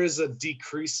 Yeah, there is a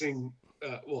decreasing,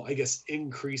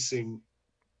 increasing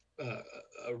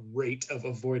rate of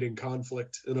avoiding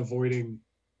conflict and avoiding,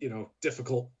 you know,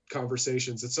 difficult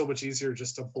conversations. It's so much easier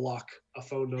just to block a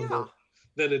phone number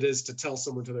than it is to tell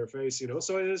someone to their face, you know?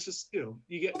 So it's just, you know,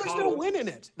 you get there's no win in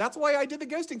it. That's why I did the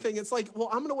ghosting thing. It's like, well,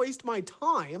 I'm going to waste my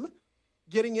time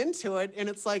getting into it. And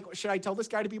it's like, should I tell this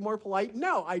guy to be more polite?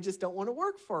 No, I just don't want to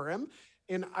work for him.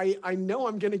 And I know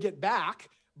I'm going to get back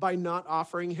by not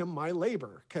offering him my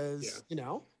labor, because, you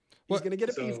know, he's going to get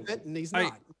a piece of it, and he's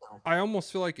not. I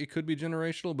almost feel like it could be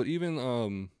generational, but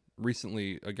even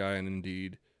recently, a guy on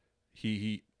Indeed,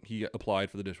 he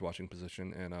applied for the dishwashing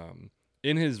position, and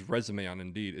in his resume on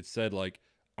Indeed, it said like,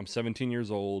 I'm 17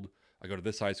 years old, I go to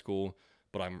this high school,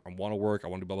 but I want to work, I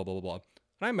want to do blah blah blah blah.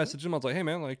 And I messaged him, I was like, hey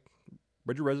man, like,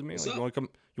 read your resume, like, you want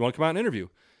to come out and interview?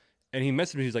 And he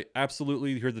messaged me, he's like,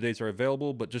 absolutely, here the dates are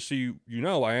available, but just so you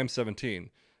know, I am 17.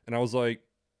 And I was like,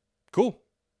 cool.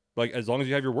 Like, as long as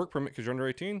you have your work permit because you're under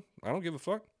 18, I don't give a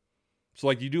fuck. So,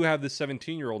 like, you do have this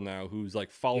 17-year-old now who's,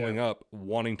 like, following up,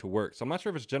 wanting to work. So I'm not sure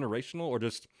if it's generational or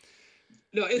just...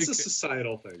 No, it's a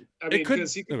societal thing. I mean,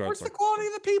 because what's the quality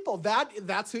of the people?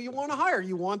 That's who you want to hire.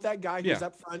 You want that guy who's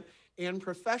upfront and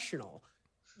professional.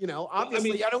 You know,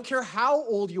 obviously, I don't care how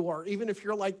old you are, even if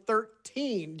you're like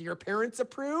 13, do your parents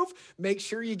approve? Make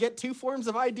sure you get 2 forms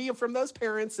of ID from those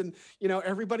parents, and, you know,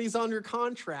 everybody's on your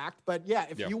contract. But yeah,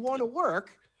 if you want to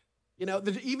work, you know,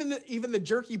 even the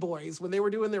jerky boys, when they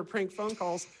were doing their prank phone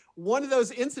calls, one of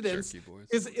those incidents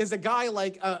is a guy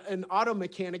like an auto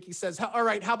mechanic. He says, all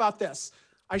right, how about this?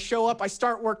 I show up, I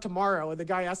start work tomorrow, and the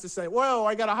guy has to say, whoa,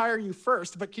 I got to hire you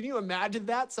first. But can you imagine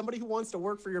that? Somebody who wants to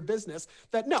work for your business,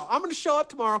 that, no, I'm going to show up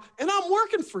tomorrow and I'm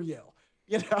working for you.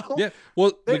 You know? Yeah.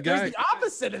 Well, There's the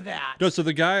opposite of that. No, so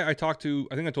the guy I talked to,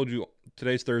 I think I told you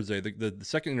today's Thursday, the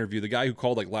second interview, the guy who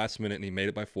called like last minute and he made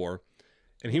it by 4.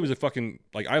 And he was a fucking,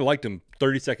 like, I liked him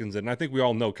 30 seconds in. And I think we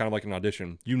all know, kind of like an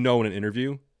audition, in an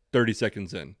interview, 30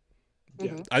 seconds in.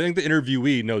 Yeah. I think the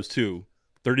interviewee knows too,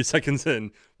 30 seconds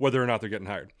in, whether or not they're getting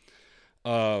hired.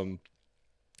 And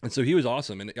so he was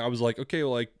awesome. And I was like, okay,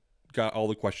 well, like, got all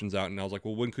the questions out. And I was like,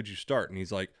 well, when could you start? And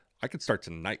he's like, I could start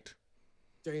tonight.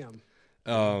 Damn.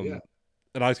 Yeah.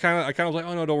 And I kind of was like,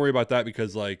 oh no, don't worry about that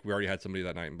because like we already had somebody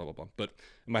that night and blah blah blah. But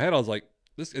in my head, I was like,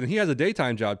 this, and he has a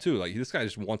daytime job too. Like this guy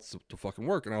just wants to fucking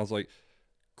work, and I was like,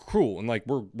 cool. And like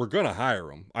we're gonna hire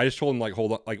him. I just told him like,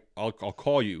 hold on, like I'll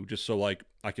call you just so like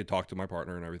I could talk to my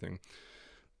partner and everything.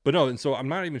 But no, and so I'm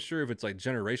not even sure if it's like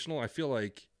generational. I feel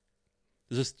like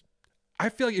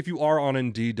if you are on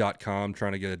Indeed.com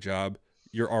trying to get a job,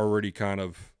 you're already kind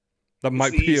of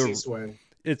might be easiest way.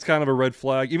 It's kind of a red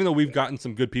flag. Even though we've gotten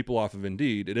some good people off of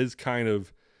Indeed, it is kind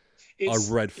of a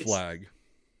red flag.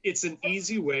 It's an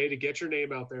easy way to get your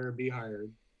name out there and be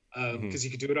hired because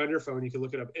you can do it on your phone. You can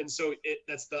look it up. And so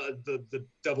that's the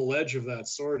double edge of that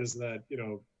sword is that,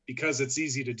 because it's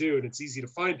easy to do and it's easy to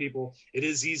find people, it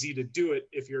is easy to do it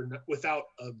if you're not, without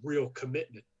a real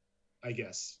commitment, I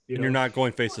guess. You're not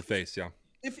going face to face, yeah.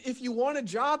 If you want a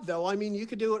job, though, I mean, you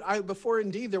could do it. Before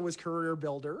Indeed, there was Career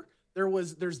Builder.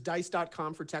 There's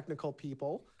Dice.com for technical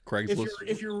people. Craigslist.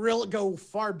 If you really go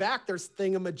far back, there's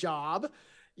Thingamajob.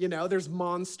 There's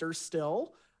Monster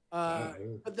still. But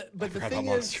the thing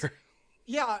is,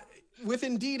 yeah, with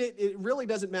Indeed, it really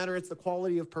doesn't matter. It's the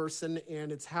quality of person and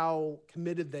it's how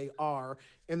committed they are.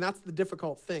 And that's the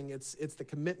difficult thing. It's the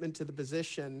commitment to the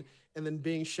position and then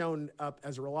being shown up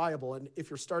as reliable. And if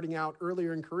you're starting out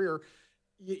earlier in career,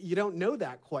 you don't know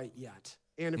that quite yet.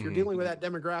 And if you're dealing with that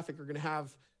demographic, you're going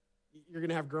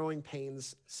to have growing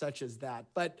pains such as that.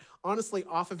 But honestly,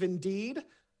 off of Indeed,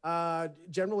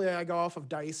 generally I go off of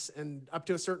Dice, and up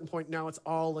to a certain point now it's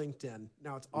all LinkedIn.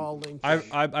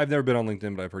 I've never been on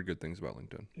LinkedIn, but I've heard good things about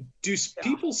LinkedIn. Do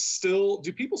people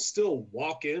still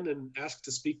walk in and ask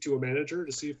to speak to a manager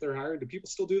to see if they're hiring? Do people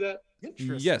still do that?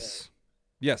 Yes.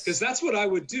 Because that's what I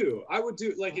would do. I would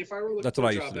do, like, if I were looking for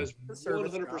a job, that's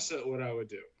 100% what I would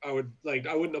do. I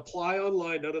wouldn't apply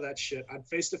online, none of that shit. I'd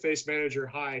face-to-face manager,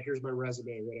 hi, here's my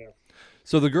resume, whatever.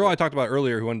 So the girl I talked about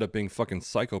earlier who ended up being fucking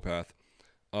psychopath,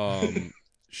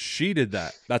 she did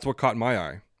that. That's what caught my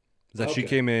eye. Is that she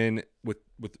came in with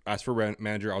asked for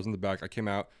manager. I was in the back. I came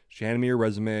out. She handed me her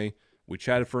resume. We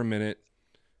chatted for a minute.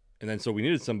 And then so we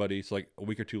needed somebody. So like a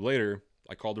week or two later,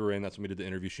 I called her in. That's when we did the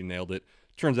interview. She nailed it.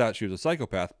 Turns out she was a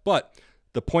psychopath. But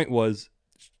the point was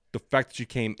the fact that she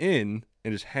came in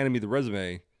and just handed me the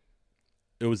resume.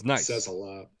 It was nice. It says a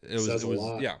lot. It was a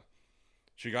lot. Yeah.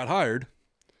 She got hired.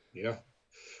 Yeah.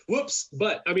 Whoops.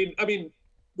 But I mean,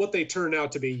 what they turn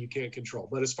out to be, you can't control.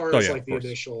 But as far as like the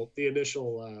initial,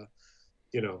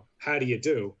 how do you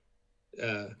do?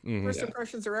 First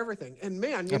impressions are everything. And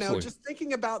man, just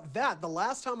thinking about that, the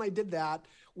last time I did that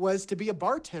was to be a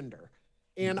bartender.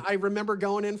 And I remember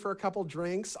going in for a couple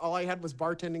drinks. All I had was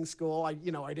bartending school. I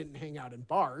didn't hang out in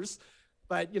bars,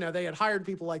 but they had hired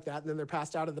people like that, and then they're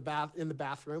passed out of in the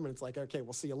bathroom, and it's like, okay,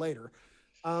 we'll see you later.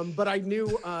 But I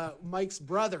knew Mike's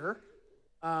brother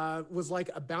was like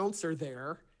a bouncer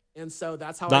there, and so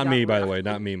that's how. Not me, by the way,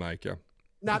 not me, Mike. Yeah.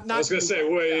 Not. I was gonna say,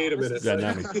 wait a minute. Yeah,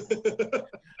 not me.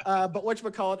 But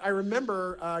whatchamacallit, I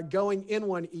remember going in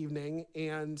one evening,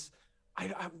 and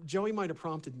Joey might have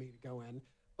prompted me to go in.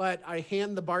 But I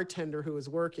hand the bartender who was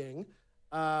working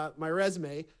my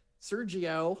resume.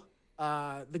 Sergio,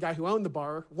 the guy who owned the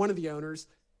bar, one of the owners,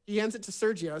 he hands it to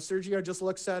Sergio. Sergio just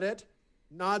looks at it,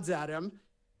 nods at him,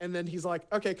 and then he's like,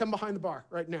 "Okay, come behind the bar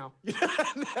right now."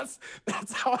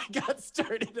 That's how I got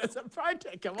started as a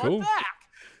bartender. Come on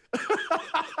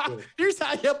back. Here's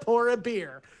how you pour a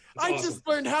beer. That's awesome. Just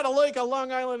learned how to like a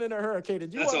Long Island in a hurricane.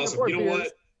 That's awesome. You know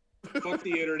what? Fuck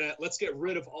the internet. Let's get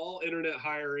rid of all internet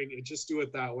hiring and just do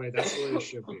it that way. That's the way it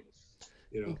should be.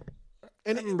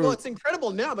 And it's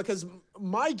incredible now because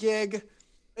my gig,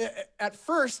 at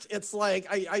first, it's like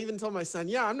I even told my son,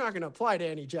 "Yeah, I'm not going to apply to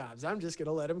any jobs. I'm just going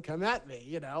to let him come at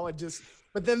me."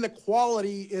 But then the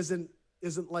quality isn't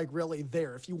like really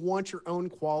there. If you want your own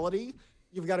quality,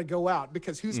 you've got to go out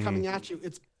because who's coming at you?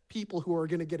 It's people who are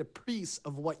going to get a piece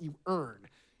of what you earn.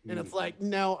 And it's like,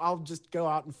 no, I'll just go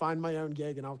out and find my own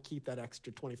gig and I'll keep that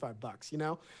extra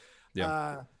 $25,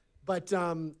 Yeah. But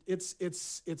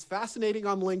it's fascinating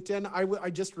on LinkedIn. I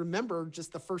just remember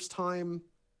just the first time,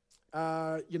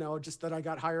 just that I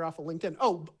got hired off of LinkedIn.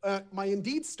 My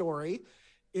Indeed story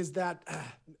is that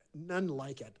none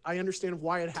like it. I understand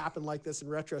why it happened like this in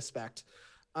retrospect.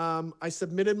 I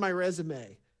submitted my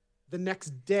resume. The next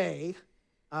day,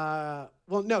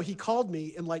 he called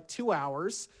me in like 2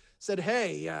 hours, said,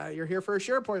 hey, you're here for a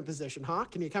SharePoint position, huh?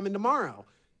 Can you come in tomorrow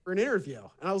for an interview?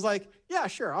 And I was like, yeah,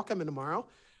 sure, I'll come in tomorrow.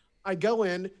 I go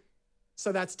in.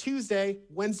 So that's Tuesday,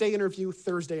 Wednesday interview,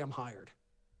 Thursday I'm hired.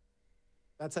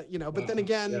 That's it, but then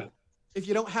again, if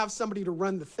you don't have somebody to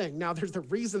run the thing, now there's the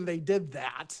reason they did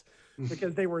that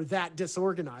because they were that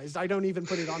disorganized. I don't even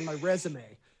put it on my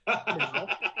resume.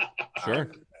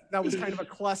 Sure. That was kind of a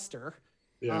cluster.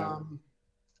 Yeah.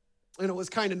 And it was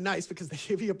kind of nice because they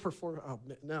gave you a performance. Oh,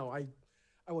 no, I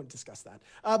wouldn't discuss that.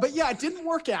 But yeah, it didn't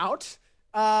work out.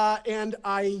 And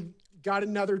I got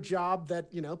another job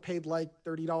that, paid like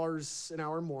 $30 an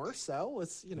hour more. So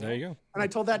it's, there you go. And I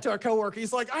told that to a coworker.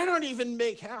 He's like, I don't even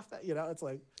make half that, it's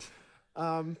like,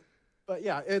 but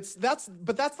yeah, that's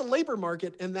the labor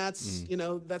market. And that's,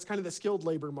 that's kind of the skilled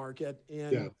labor market.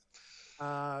 And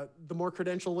the more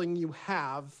credentialing you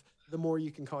have, the more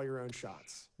you can call your own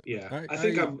shots. Yeah. I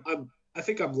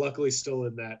think I'm luckily still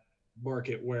in that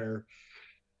market where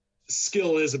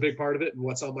skill is a big part of it. And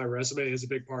what's on my resume is a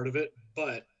big part of it.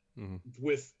 But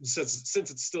since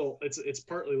it's still it's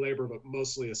partly labor but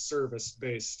mostly a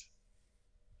service-based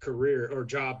career or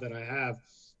job that I have,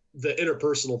 the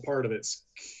interpersonal part of it's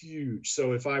huge.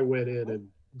 So if I went in and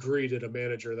greeted a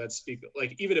manager,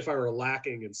 even if I were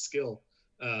lacking in skill,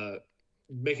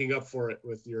 making up for it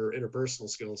with your interpersonal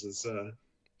skills is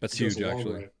that's huge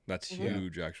actually. That's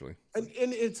huge actually. And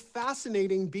it's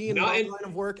fascinating being in that line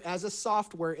of work as a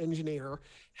software engineer,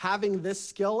 having this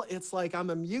skill. It's like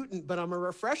I'm a mutant, but I'm a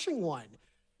refreshing one,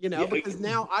 because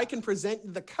now I can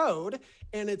present the code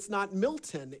and it's not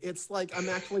Milton. It's like I'm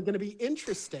actually going to be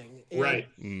interesting. And right.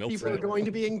 People are going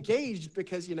to be engaged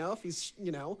because, if he's,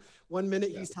 1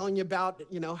 minute he's telling you about,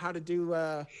 how to do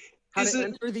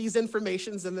enter these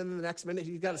informations, and then the next minute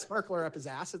he's got a sparkler up his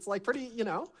ass. It's like pretty,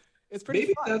 it's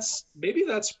pretty fun. Maybe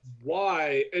that's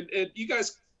why, and you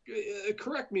guys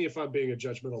correct me if I'm being a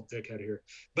judgmental dickhead here,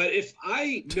 but if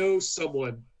I know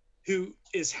someone who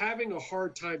is having a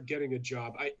hard time getting a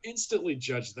job, I instantly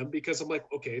judge them because I'm like,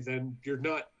 okay, then you're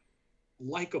not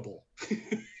likable.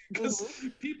 Because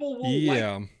people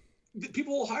will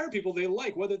people will hire people they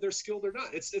like, whether they're skilled or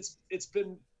not. It's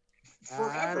been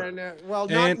forever. I don't know. Well,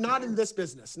 not in this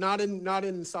business, not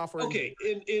in software. Okay,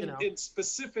 in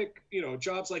specific,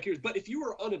 jobs like yours. But if you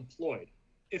were unemployed,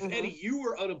 if Eddie, you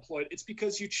were unemployed, it's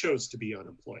because you chose to be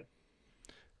unemployed.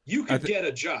 You could get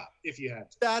a job if you had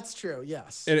to. That's true.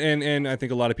 Yes. And I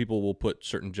think a lot of people will put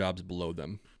certain jobs below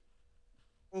them.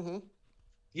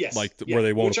 Yes. Where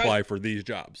they won't apply for these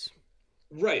jobs.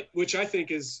 Right, which I think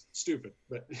is stupid,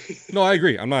 but no, I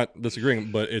agree. I'm not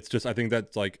disagreeing, but it's just I think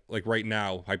that's like right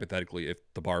now, hypothetically, if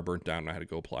the bar burnt down and I had to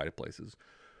go apply to places,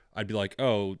 I'd be like,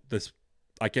 oh,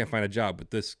 I can't find a job,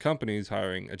 but this company's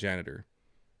hiring a janitor.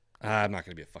 I'm not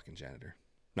going to be a fucking janitor.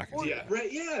 Not going to. Yeah, right.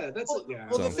 Yeah, that's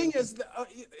Well, the thing is,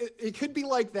 it could be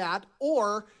like that,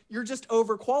 or you're just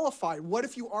overqualified. What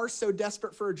if you are so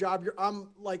desperate for a job? I'm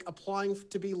like applying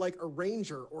to be like a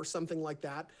ranger or something like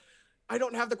that. I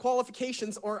don't have the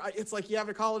qualifications, or it's like you have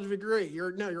a college degree.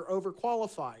 You're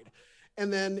overqualified.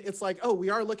 And then it's like, oh, we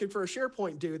are looking for a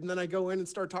SharePoint dude. And then I go in and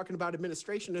start talking about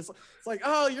administration. It's like,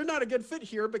 oh, you're not a good fit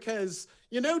here because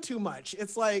you know too much.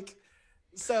 It's like,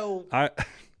 so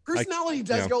personality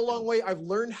does go a long way. I've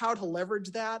learned how to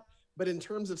leverage that. But in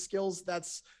terms of skills,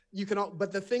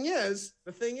 but the thing is,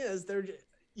 there,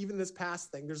 even this past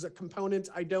thing, there's a component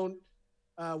I don't,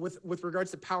 with regards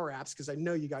to Power Apps, because I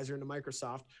know you guys are into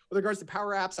Microsoft. With regards to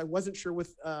Power Apps, I wasn't sure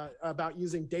about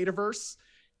using Dataverse.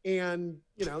 And,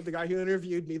 the guy who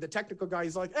interviewed me, the technical guy,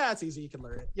 he's like, it's easy, you can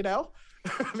learn it,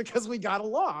 because we got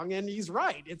along. And he's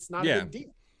right. It's not a big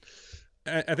deal.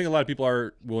 I think a lot of people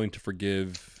are willing to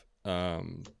forgive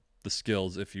the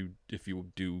skills if you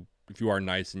are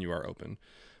nice and you are open.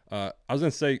 I was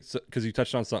going to say, because you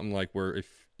touched on something like where if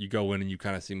you go in and you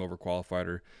kind of seem overqualified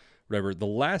or whatever, the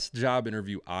last job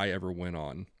interview I ever went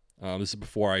on, this is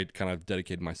before I kind of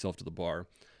dedicated myself to the bar.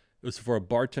 It was for a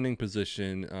bartending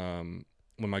position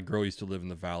when my girl used to live in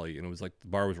the Valley, and it was like the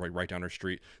bar was right down her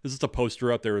street. This is a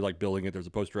poster up. They were like building it. There's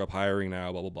a poster up, hiring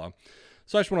now, blah, blah, blah.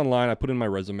 So I just went online. I put in my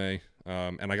resume,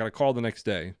 and I got a call the next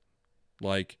day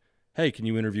like, hey, can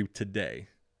you interview today?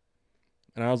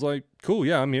 And I was like, cool,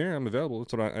 yeah, I'm here. I'm available.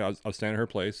 That's what I was standing at her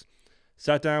place.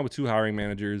 Sat down with two hiring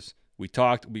managers. We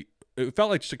talked. It felt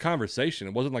like just a conversation.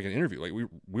 It wasn't like an interview. Like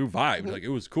we vibed. Like it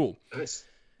was cool. Nice.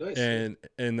 And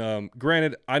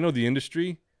granted, I know the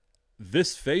industry.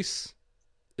 This face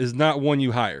is not one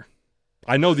you hire.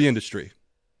 I know the industry,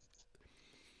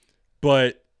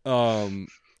 but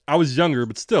I was younger,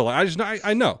 but still,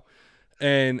 I know.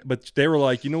 But they were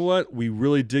like, you know what? We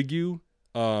really dig you.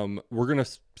 We're going to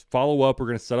follow up. We're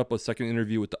going to set up a second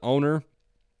interview with the owner.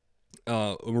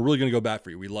 And we're really going to go back for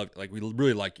you. We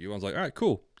really like you. I was like, all right,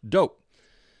 cool. Dope.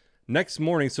 Next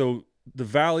morning. So the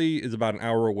Valley is about an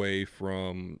hour away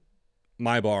from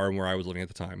my bar and where I was living at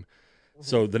the time. Mm-hmm.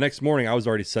 So the next morning I was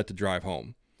already set to drive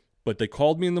home, but they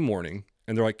called me in the morning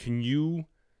and they're like, can you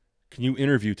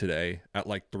interview today at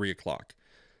like 3:00?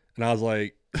 And I was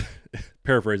like,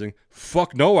 paraphrasing,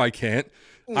 fuck no, I can't.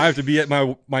 I have to be at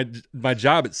my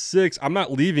job at 6. I'm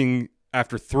not leaving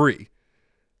after 3.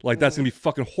 Like, that's going to be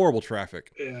fucking horrible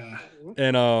traffic. Yeah.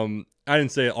 And I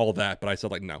didn't say all that, but I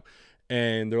said like, no.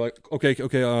 And they're like, okay,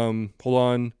 hold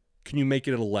on. Can you make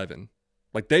it at 11?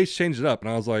 Like, they changed it up. And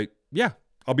I was like, yeah,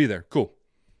 I'll be there. Cool.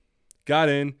 Got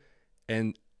in.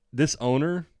 And this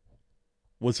owner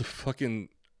was a fucking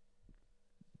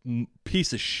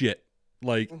piece of shit.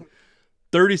 Like,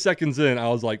 30 seconds in, I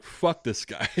was like, fuck this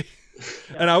guy.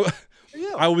 And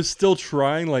I was still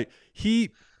trying. Like, he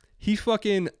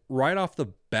fucking right off the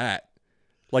bat,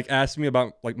 like, asked me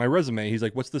about like my resume. He's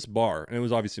like, what's this bar? And it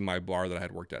was obviously my bar that I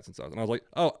had worked at since I was. And I was like,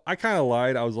 oh, I kind of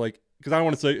lied. I was like, because I don't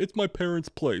want to say it's my parents'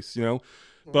 place, you know?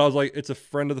 But I was like, it's a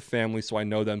friend of the family, so I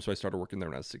know them. So I started working there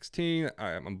when I was 16.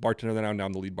 I'm a bartender there now. Now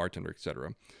I'm the lead bartender,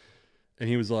 etc. And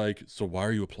he was like, so why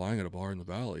are you applying at a bar in the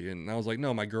Valley? And I was like,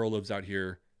 no, my girl lives out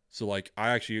here. So, like,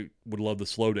 I actually would love the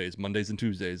slow days, Mondays and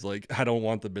Tuesdays. Like, I don't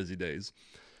want the busy days.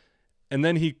 And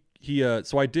then he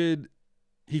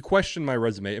questioned my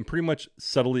resume and pretty much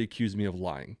subtly accused me of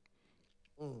lying.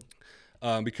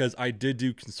 Because I did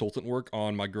do consultant work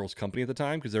on my girl's company at the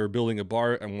time because they were building a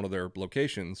bar at one of their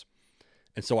locations.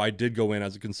 And so I did go in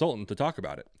as a consultant to talk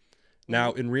about it.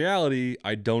 Now, in reality,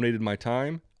 I donated my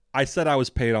time. I said I was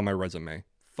paid on my resume.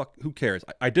 Fuck, who cares?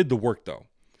 I did the work, though.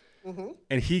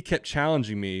 And he kept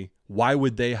challenging me, why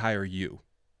would they hire you?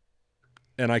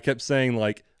 And I kept saying,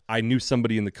 like, I knew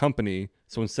somebody in the company,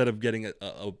 so instead of getting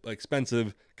a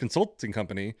expensive consulting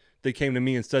company, they came to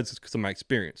me instead because of my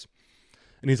experience.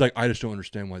 And he's like, I just don't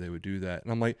understand why they would do that.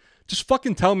 And I'm like, just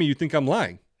fucking tell me you think I'm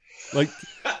lying. Like,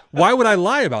 why would I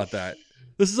lie about that?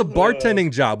 This is a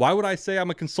bartending job. Why would I say I'm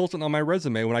a consultant on my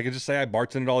resume when I could just say I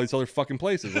bartended all these other fucking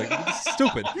places? Like, this is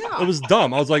stupid. It was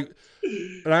dumb. I was like,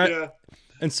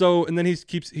 and then he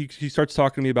starts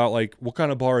talking to me about, like, what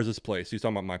kind of bar is this place? He's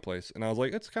talking about my place. And I was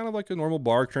like, it's kind of like a normal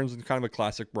bar, turns into kind of a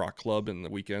classic rock club in the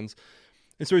weekends.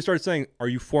 And so he started saying,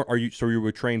 so you were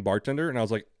a trained bartender? And I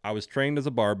was like, I was trained as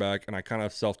a bar back, and I kind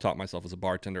of self-taught myself as a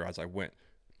bartender as I went.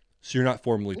 So you're not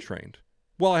formally trained.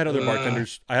 Well, I had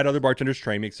other bartenders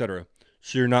train me, etc.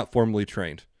 So you're not formally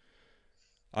trained.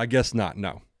 I guess not.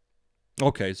 No.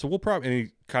 Okay, so we'll probably, and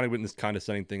he kind of went in this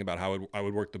condescending thing about how I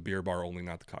would work the beer bar only,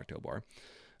 not the cocktail bar.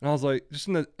 And I was like,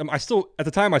 at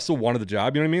the time I still wanted the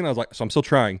job, you know what I mean? I was like, so I'm still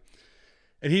trying.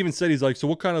 And he even said, he's like, so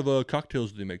what kind of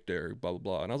cocktails do they make there? Blah, blah,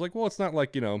 blah. And I was like, well, it's not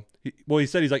like, you know, he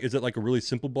said, he's like, is it like a really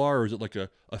simple bar or is it like a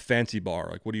fancy bar?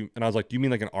 Like, and I was like, do you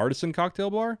mean like an artisan cocktail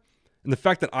bar? And the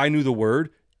fact that I knew the word,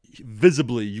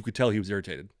 visibly, you could tell he was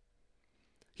irritated.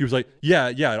 He was like, yeah,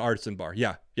 an artisan bar.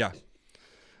 Yeah.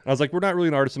 And I was like, we're not really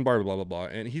an artisan bar, blah, blah, blah.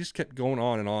 And he just kept going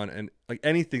on. And like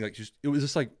anything, like it was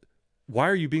just like, why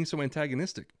are you being so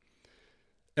antagonistic?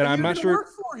 And I'm not sure. Work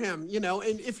for him, you know,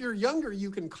 and if you're younger,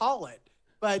 you can call it.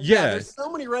 But yeah, there's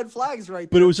so many red flags right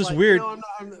there. But it was just weird.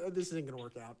 This isn't going to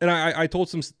work out. And I told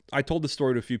the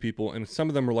story to a few people, and some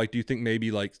of them were like, do you think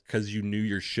maybe like because you knew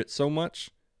your shit so much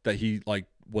that he like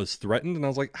was threatened? And I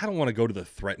was like, I don't want to go to the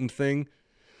threatened thing.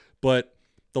 But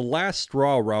the last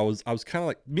straw where I was kind of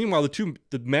like, meanwhile,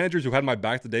 the managers who had my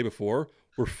back the day before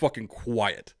were fucking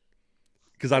quiet.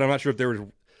 Because I'm not sure if they were.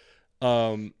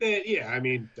 Yeah, I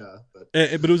mean, but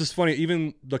it was just funny.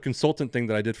 Even the consultant thing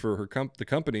that I did for the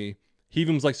company, he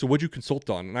even was like, so what'd you consult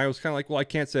on? And I was kind of like, well, I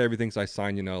can't say everything because I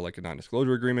signed, you know, like a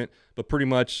non-disclosure agreement. But pretty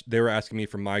much they were asking me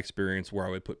from my experience where I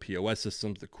would put POS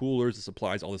systems, the coolers, the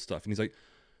supplies, all this stuff. And he's like,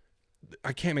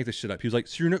 I can't make this shit up. He was like,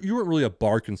 so you weren't really a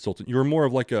bar consultant. You were more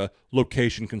of like a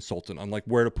location consultant on like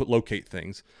where to locate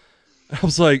things. And I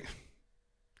was like,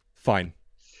 fine.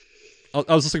 I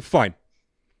was just like, fine.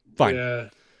 Yeah.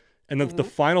 And the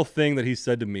final thing that he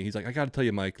said to me, he's like, I got to tell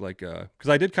you, Mike, like, because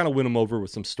I did kind of win him over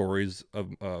with some stories of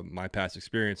my past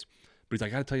experience. But he's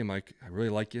like, I got to tell you, Mike, I really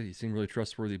like you. You seem really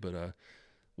trustworthy. But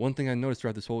one thing I noticed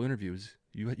throughout this whole interview is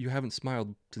you haven't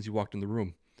smiled since you walked in the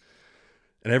room.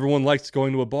 And everyone likes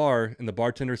going to a bar, and the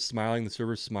bartender's smiling, the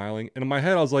server's smiling. And in my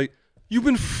head, I was like, you've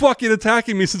been fucking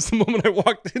attacking me since the moment I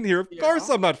walked in here. Of course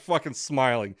I'm not fucking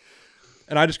smiling.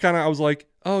 And I just I was like,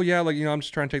 oh, yeah, like, you know, I'm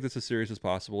just trying to take this as serious as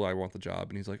possible. I want the job.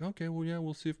 And he's like, okay, well, yeah,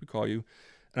 we'll see if we call you.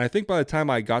 And I think by the time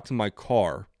I got to my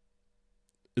car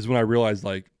is when I realized,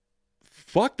 like,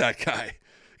 fuck that guy.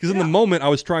 Because in the moment I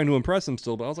was trying to impress him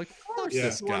still, but I was like, fuck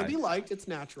this You want guy. to be liked. It's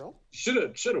natural. Should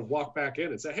have walked back in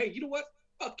and said, hey, you know what?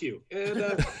 Fuck you. And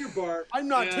fuck your bar. I'm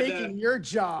not taking your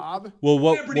job.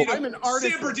 Well, I'm an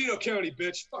artist. San Bernardino County,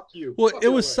 bitch. Fuck you. Well, Fuck it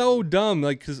was so dumb.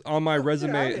 Like, because on my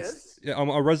resume, on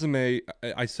my resume,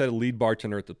 I said a lead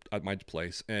bartender at my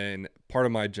place, and part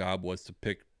of my job was to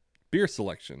pick beer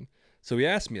selection. So he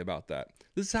asked me about that.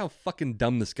 This is how fucking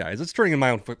dumb this guy is. It's turning in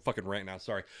my own fucking rant now.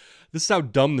 Sorry. This is how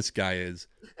dumb this guy is.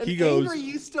 And he goes, angry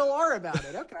you still are about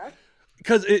it. Okay.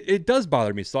 Because it does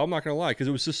bother me. So I'm not gonna lie. Because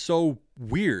it was just so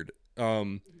weird.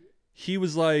 He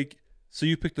was like, so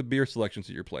you picked the beer selections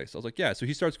at your place? I was like, yeah. So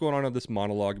he starts going on this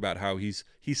monologue about how he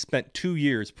spent 2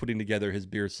 years putting together his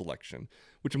beer selection.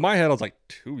 Which in my head I was like,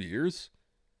 2 years?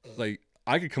 Like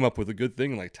I could come up with a good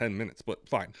thing in like 10 minutes, but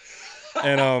fine.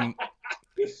 And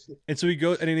and so he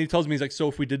goes and then he tells me, he's like, so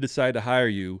if we did decide to hire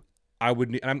you, I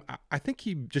would need, I think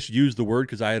he just used the word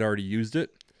because I had already used it.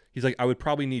 He's like, I would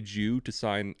probably need you to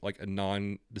sign like a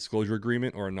non-disclosure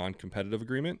agreement or a non-competitive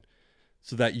agreement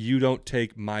so that you don't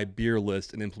take my beer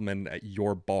list and implement it at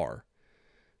your bar,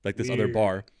 like this other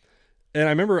bar. And I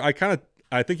remember I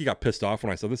think he got pissed off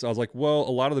when I said this. I was like, well,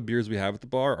 a lot of the beers we have at the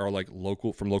bar are like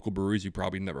from local breweries you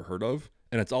probably never heard of.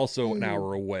 And it's also an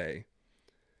hour away.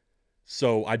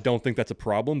 So I don't think that's a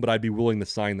problem, but I'd be willing to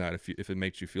sign that if it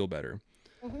makes you feel better.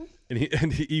 Mm-hmm.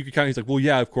 And he's like, well,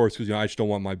 yeah, of course, because I just don't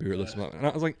want my beer list. And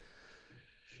I was like,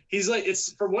 he's like,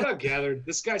 it's from what I've gathered,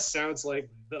 this guy sounds like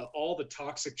all the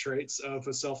toxic traits of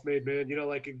a self-made man.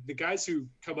 Like the guys who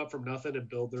come up from nothing and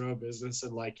build their own business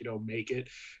and make it.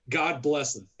 God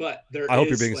bless them. But I hope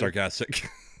you're being sarcastic.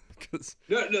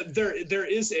 No, there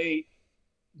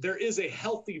is a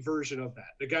healthy version of that.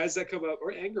 The guys that come up,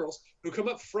 and girls who come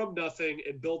up from nothing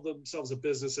and build themselves a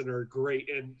business and are great,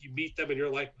 and you meet them and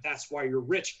you're like, that's why you're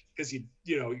rich, because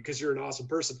because you're an awesome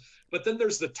person. But then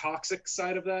there's the toxic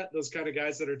side of that. Those kind of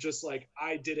guys that are just like,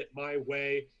 I did it my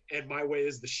way, and my way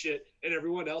is the shit, and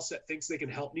everyone else that thinks they can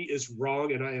help me is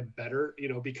wrong, and I am better,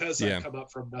 because I come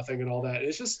up from nothing and all that.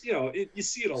 It's just, you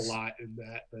see it a lot in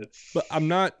that. But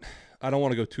I don't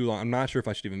want to go too long. I'm not sure if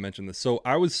I should even mention this. So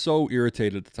I was so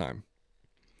irritated at the time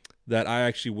that I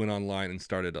actually went online and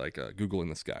started Googling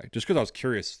this guy just because I was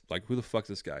curious, like, who the fuck's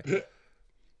this guy?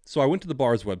 So I went to the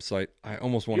bar's website. I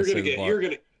almost want to say the bar.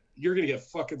 You're gonna get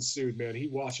fucking sued, man. He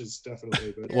watches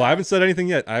definitely. But well, I haven't said anything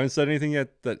yet.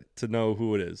 To know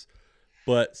who it is.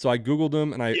 But so I Googled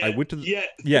him and I went to the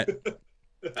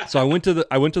So I went to the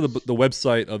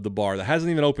website of the bar that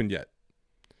hasn't even opened yet.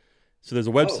 So there's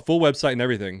a full website and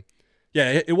everything.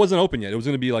 Yeah, it wasn't open yet. It was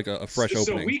going to be like a fresh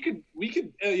opening. So we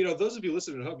could those of you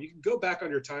listening at home, you can go back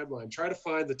on your timeline, try to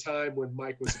find the time when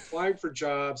Mike was applying for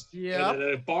jobs at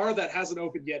a bar that hasn't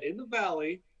opened yet in the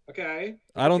Valley. Okay.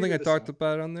 I don't think I talked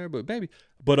about it on there, but maybe.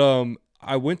 But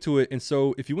I went to it, and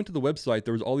so if you went to the website,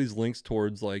 there was all these links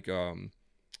towards God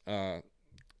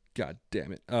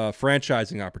damn it,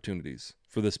 franchising opportunities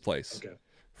for this place. Okay.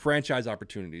 Franchise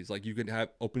opportunities, like you could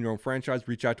open your own franchise,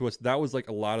 reach out to us. That was like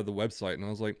a lot of the website, and I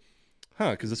was like,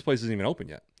 because this place isn't even open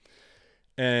yet.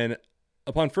 And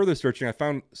upon further searching, I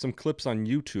found some clips on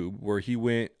YouTube where he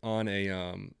went on a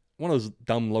one of those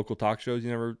dumb local talk shows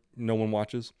no one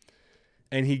watches,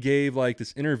 and he gave like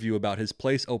this interview about his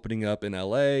place opening up in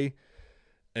LA,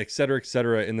 et cetera, et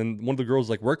cetera. And then one of the girls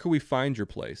was like, where could we find your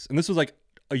place? And this was like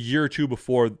a year or two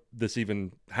before this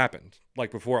even happened. Like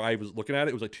before I was looking at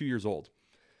it was like 2 years old.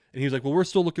 And he was like, well, we're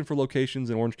still looking for locations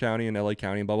in Orange County and LA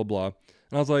County and blah, blah, blah. And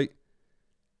I was like,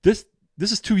 this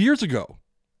is 2 years ago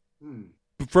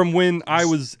from when I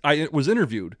was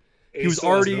interviewed. He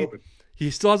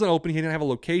still hasn't opened. He didn't have a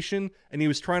location, and he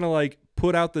was trying to like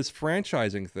put out this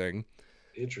franchising thing.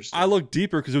 Interesting. I looked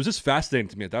deeper because it was just fascinating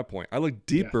to me at that point. I looked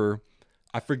deeper. Yeah.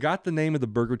 I forgot the name of the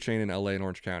burger chain in LA and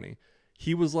Orange County.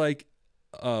 He was like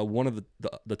one of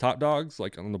the top dogs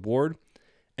like on the board,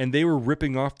 and they were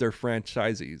ripping off their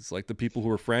franchisees, like the people who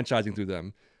were franchising through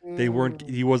them. They weren't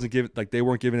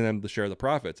giving them the share of the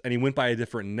profits, and he went by a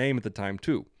different name at the time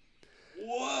too.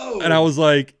 Whoa! And I was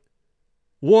like,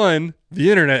 one,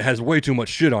 the internet has way too much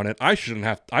shit on it. I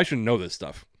shouldn't know this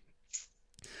stuff.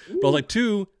 Ooh. But like,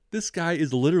 two, this guy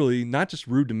is literally not just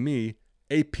rude to me,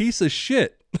 a piece of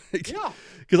shit. Yeah.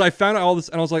 Because I found out all this,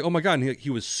 and I was like, oh my god, and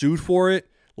he was sued for it,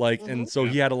 like, and so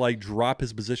he had to like drop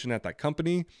his position at that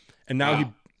company, and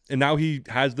now he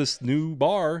has this new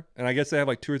bar, and I guess they have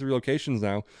like 2 or 3 locations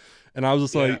now. And I was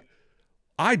just like,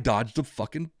 I dodged a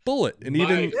fucking bullet. And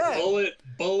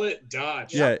bullet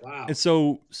dodge. Yeah. Wow. And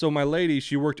so my lady,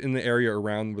 she worked in the area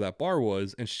around where that bar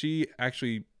was, and she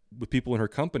actually, with people in her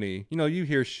company, you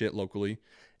hear shit locally.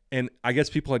 And I guess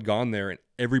people had gone there and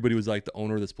everybody was like, the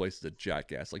owner of this place is a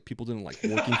jackass. Like people didn't like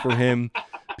working for him.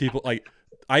 People like,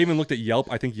 I even looked at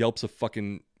Yelp. I think Yelp's a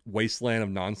fucking wasteland of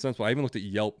nonsense, but I even looked at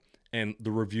Yelp and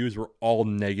the reviews were all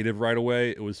negative right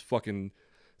away. It was fucking,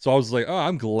 so I was like, oh,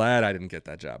 I'm glad I didn't get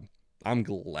that job. I'm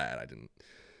glad I didn't.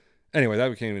 Anyway, that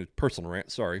became a personal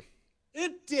rant. Sorry.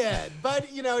 It did,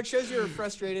 but you know, it shows you're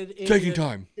frustrated. Taking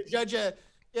time. You judge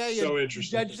so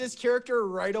interesting. Judge this character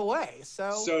right away.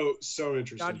 So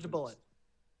interesting. Dodged a bullet.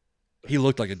 He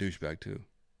looked like a douchebag too.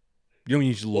 You don't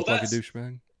usually look like a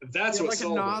douchebag. That's what like a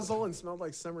nozzle and smelled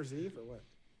like summer's eve or what?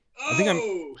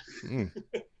 Oh!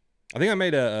 I think I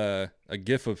made a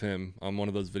GIF of him on one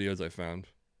of those videos I found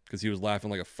because he was laughing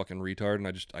like a fucking retard, and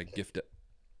I GIFed it.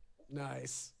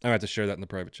 Nice. I might have to share that in the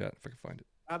private chat if I can find it.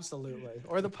 Absolutely,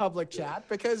 or the public chat,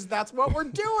 because that's what we're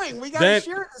doing. We gotta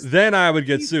share this. Then I would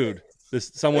get sued.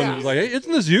 Someone was like, "Hey,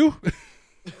 isn't this you?"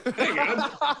 Hey,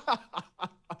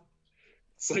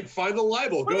 it's like, find the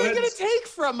libel. What are they gonna take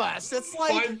from us? It's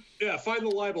like find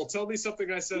the libel. Tell me something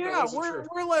I said that wasn't true.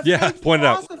 We're like point it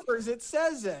out. Philosophers. It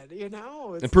says it, you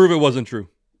know. And prove it wasn't true.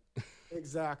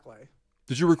 Exactly.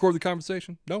 Did you record the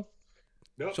conversation? No.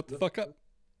 Shut the fuck up.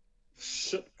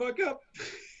 Shut the fuck up.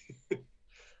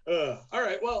 All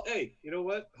right. Well, hey, you know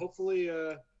what? Hopefully,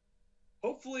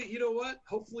 you know what?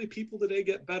 Hopefully people today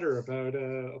get better about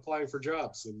applying for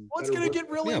jobs. And well, it's going to get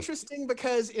real interesting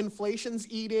because inflation's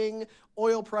eating,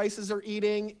 oil prices are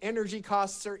eating, energy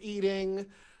costs are eating.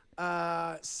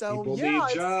 So people need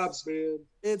jobs, man.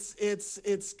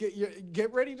 It's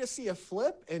get ready to see a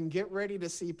flip and get ready to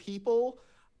see people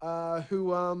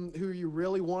who you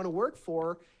really want to work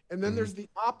for. And then there's the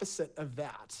opposite of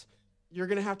that. You're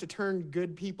going to have to turn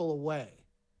good people away.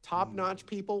 Top-notch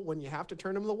people, when you have to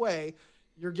turn them away,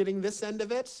 you're getting this end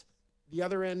of it. The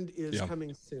other end is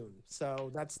coming soon.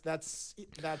 So that's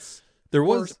there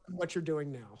was what you're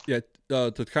doing now. Yeah,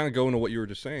 to kind of go into what you were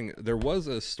just saying, there was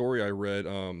a story I read.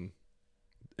 And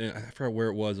I forgot where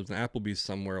it was. It was an Applebee's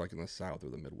somewhere, like in the South or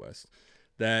the Midwest.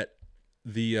 That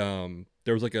there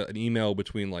was like an email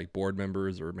between like board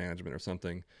members or management or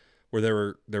something, where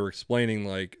they were explaining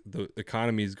like the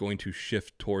economy is going to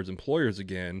shift towards employers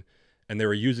again, and they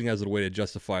were using it as a way to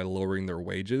justify lowering their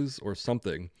wages or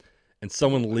something. And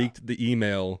someone leaked the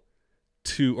email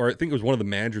to, or I think it was one of the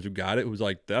managers who got it, who was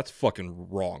like, "That's fucking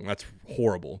wrong. That's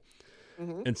horrible."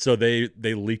 Mm-hmm. And so they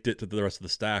leaked it to the rest of the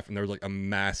staff, and there was like a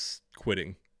mass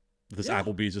quitting. This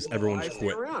Applebee's, just everyone just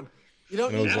quit. You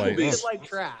don't need Applebee's like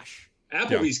trash.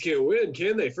 Applebee's can't win,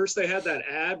 can they? First they had that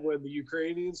ad when the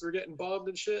Ukrainians were getting bombed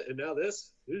and shit, and now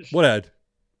this. What ad?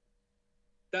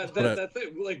 That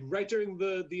thing, like right during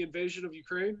the invasion of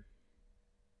Ukraine.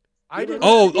 I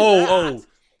didn't.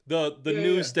 The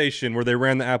news station where they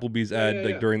ran the Applebee's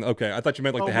ad during. Okay, I thought you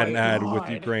meant like they had an ad with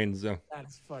Ukraine's.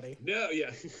 That's funny. No,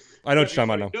 yeah. I know what you're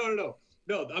talking about now.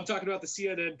 No. I'm talking about the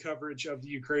CNN coverage of the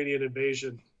Ukrainian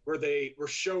invasion, where they were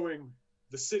showing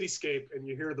the cityscape and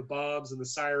you hear the bombs and the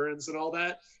sirens and all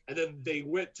that, and then they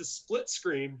went to split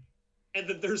screen, and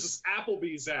then there's this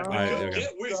Applebee's ad.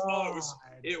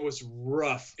 It was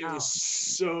rough. It was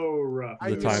so rough.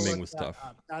 The timing was tough.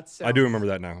 I do remember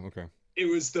that now. Okay. It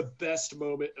was the best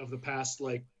moment of the past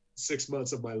like 6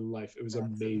 months of my life. It was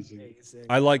amazing.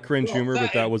 I like cringe humor,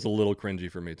 but that was a little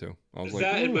cringy for me too. I was like,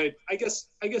 and I guess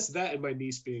that and my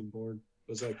niece being born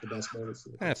was like the best moments.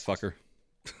 Fuck her.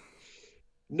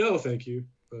 No, thank you.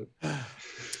 But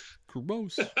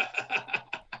gross.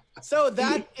 So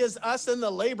that is us in the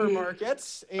labor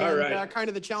markets and kind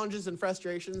of the challenges and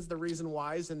frustrations, the reason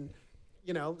whys, and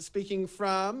speaking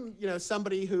from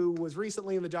somebody who was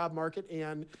recently in the job market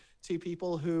and to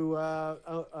people who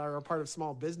are a part of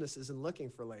small businesses and looking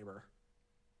for labor.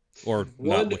 Or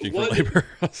not looking for labor.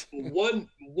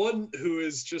 one who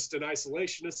is just an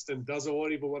isolationist and doesn't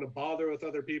even want to bother with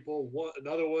other people.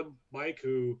 Another one, Mike,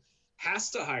 who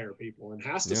has to hire people and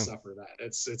has to suffer that.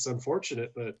 It's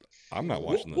unfortunate, but I'm not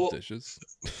washing those dishes.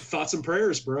 Thoughts and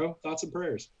prayers, bro. Thoughts and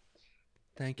prayers.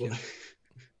 Thank you.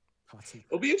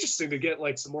 It'll be interesting to get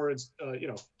like some more.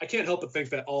 I can't help but think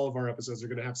that all of our episodes are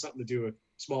going to have something to do with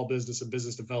small business and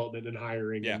business development and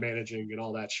hiring and managing and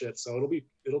all that shit. So it'll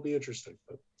be interesting.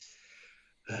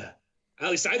 But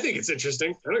at least I think it's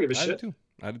interesting. I don't give a shit.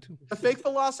 I do too. The fake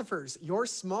philosophers, your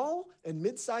small and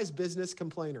mid-sized business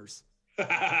complainers.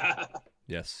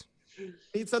 Yes.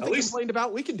 Need something complained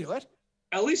about? We can do it.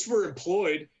 At least we're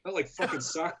employed. Not like fucking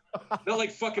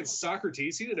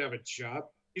Socrates. He didn't have a job.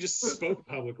 He just spoke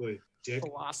publicly. Dick.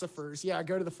 Philosophers. Yeah,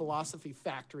 go to the philosophy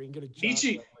factory and get a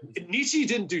job. Nietzsche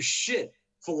didn't do shit.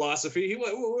 Philosophy.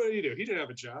 What did he do? He didn't have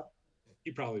a job.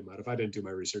 He probably might if I didn't do my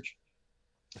research.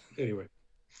 Anyway.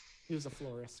 He was a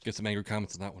florist. Get some angry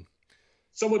comments on that one.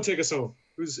 Someone take us home.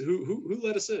 Who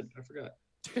let us in? I forgot.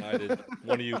 I did.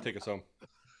 One of you take us home.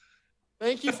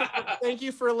 Thank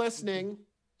you for listening.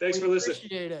 Thanks for listening.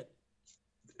 Appreciate it.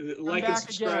 Like and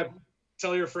subscribe. Again.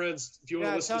 Tell your friends if you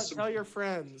want to listen to some. Tell your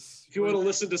friends. If you want to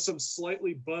listen to some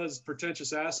slightly buzzed,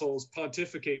 pretentious assholes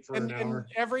pontificate for an hour.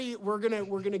 And we're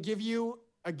gonna give you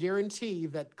a guarantee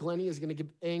that Glennie is gonna get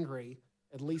angry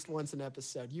at least once an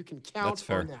episode. You can count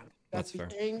on that. That's the fair.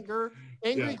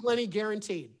 Angry Glennie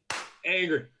guaranteed.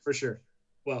 Angry for sure.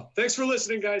 Well, thanks for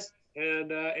listening, guys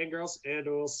and girls, and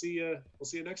we'll see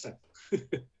you next time.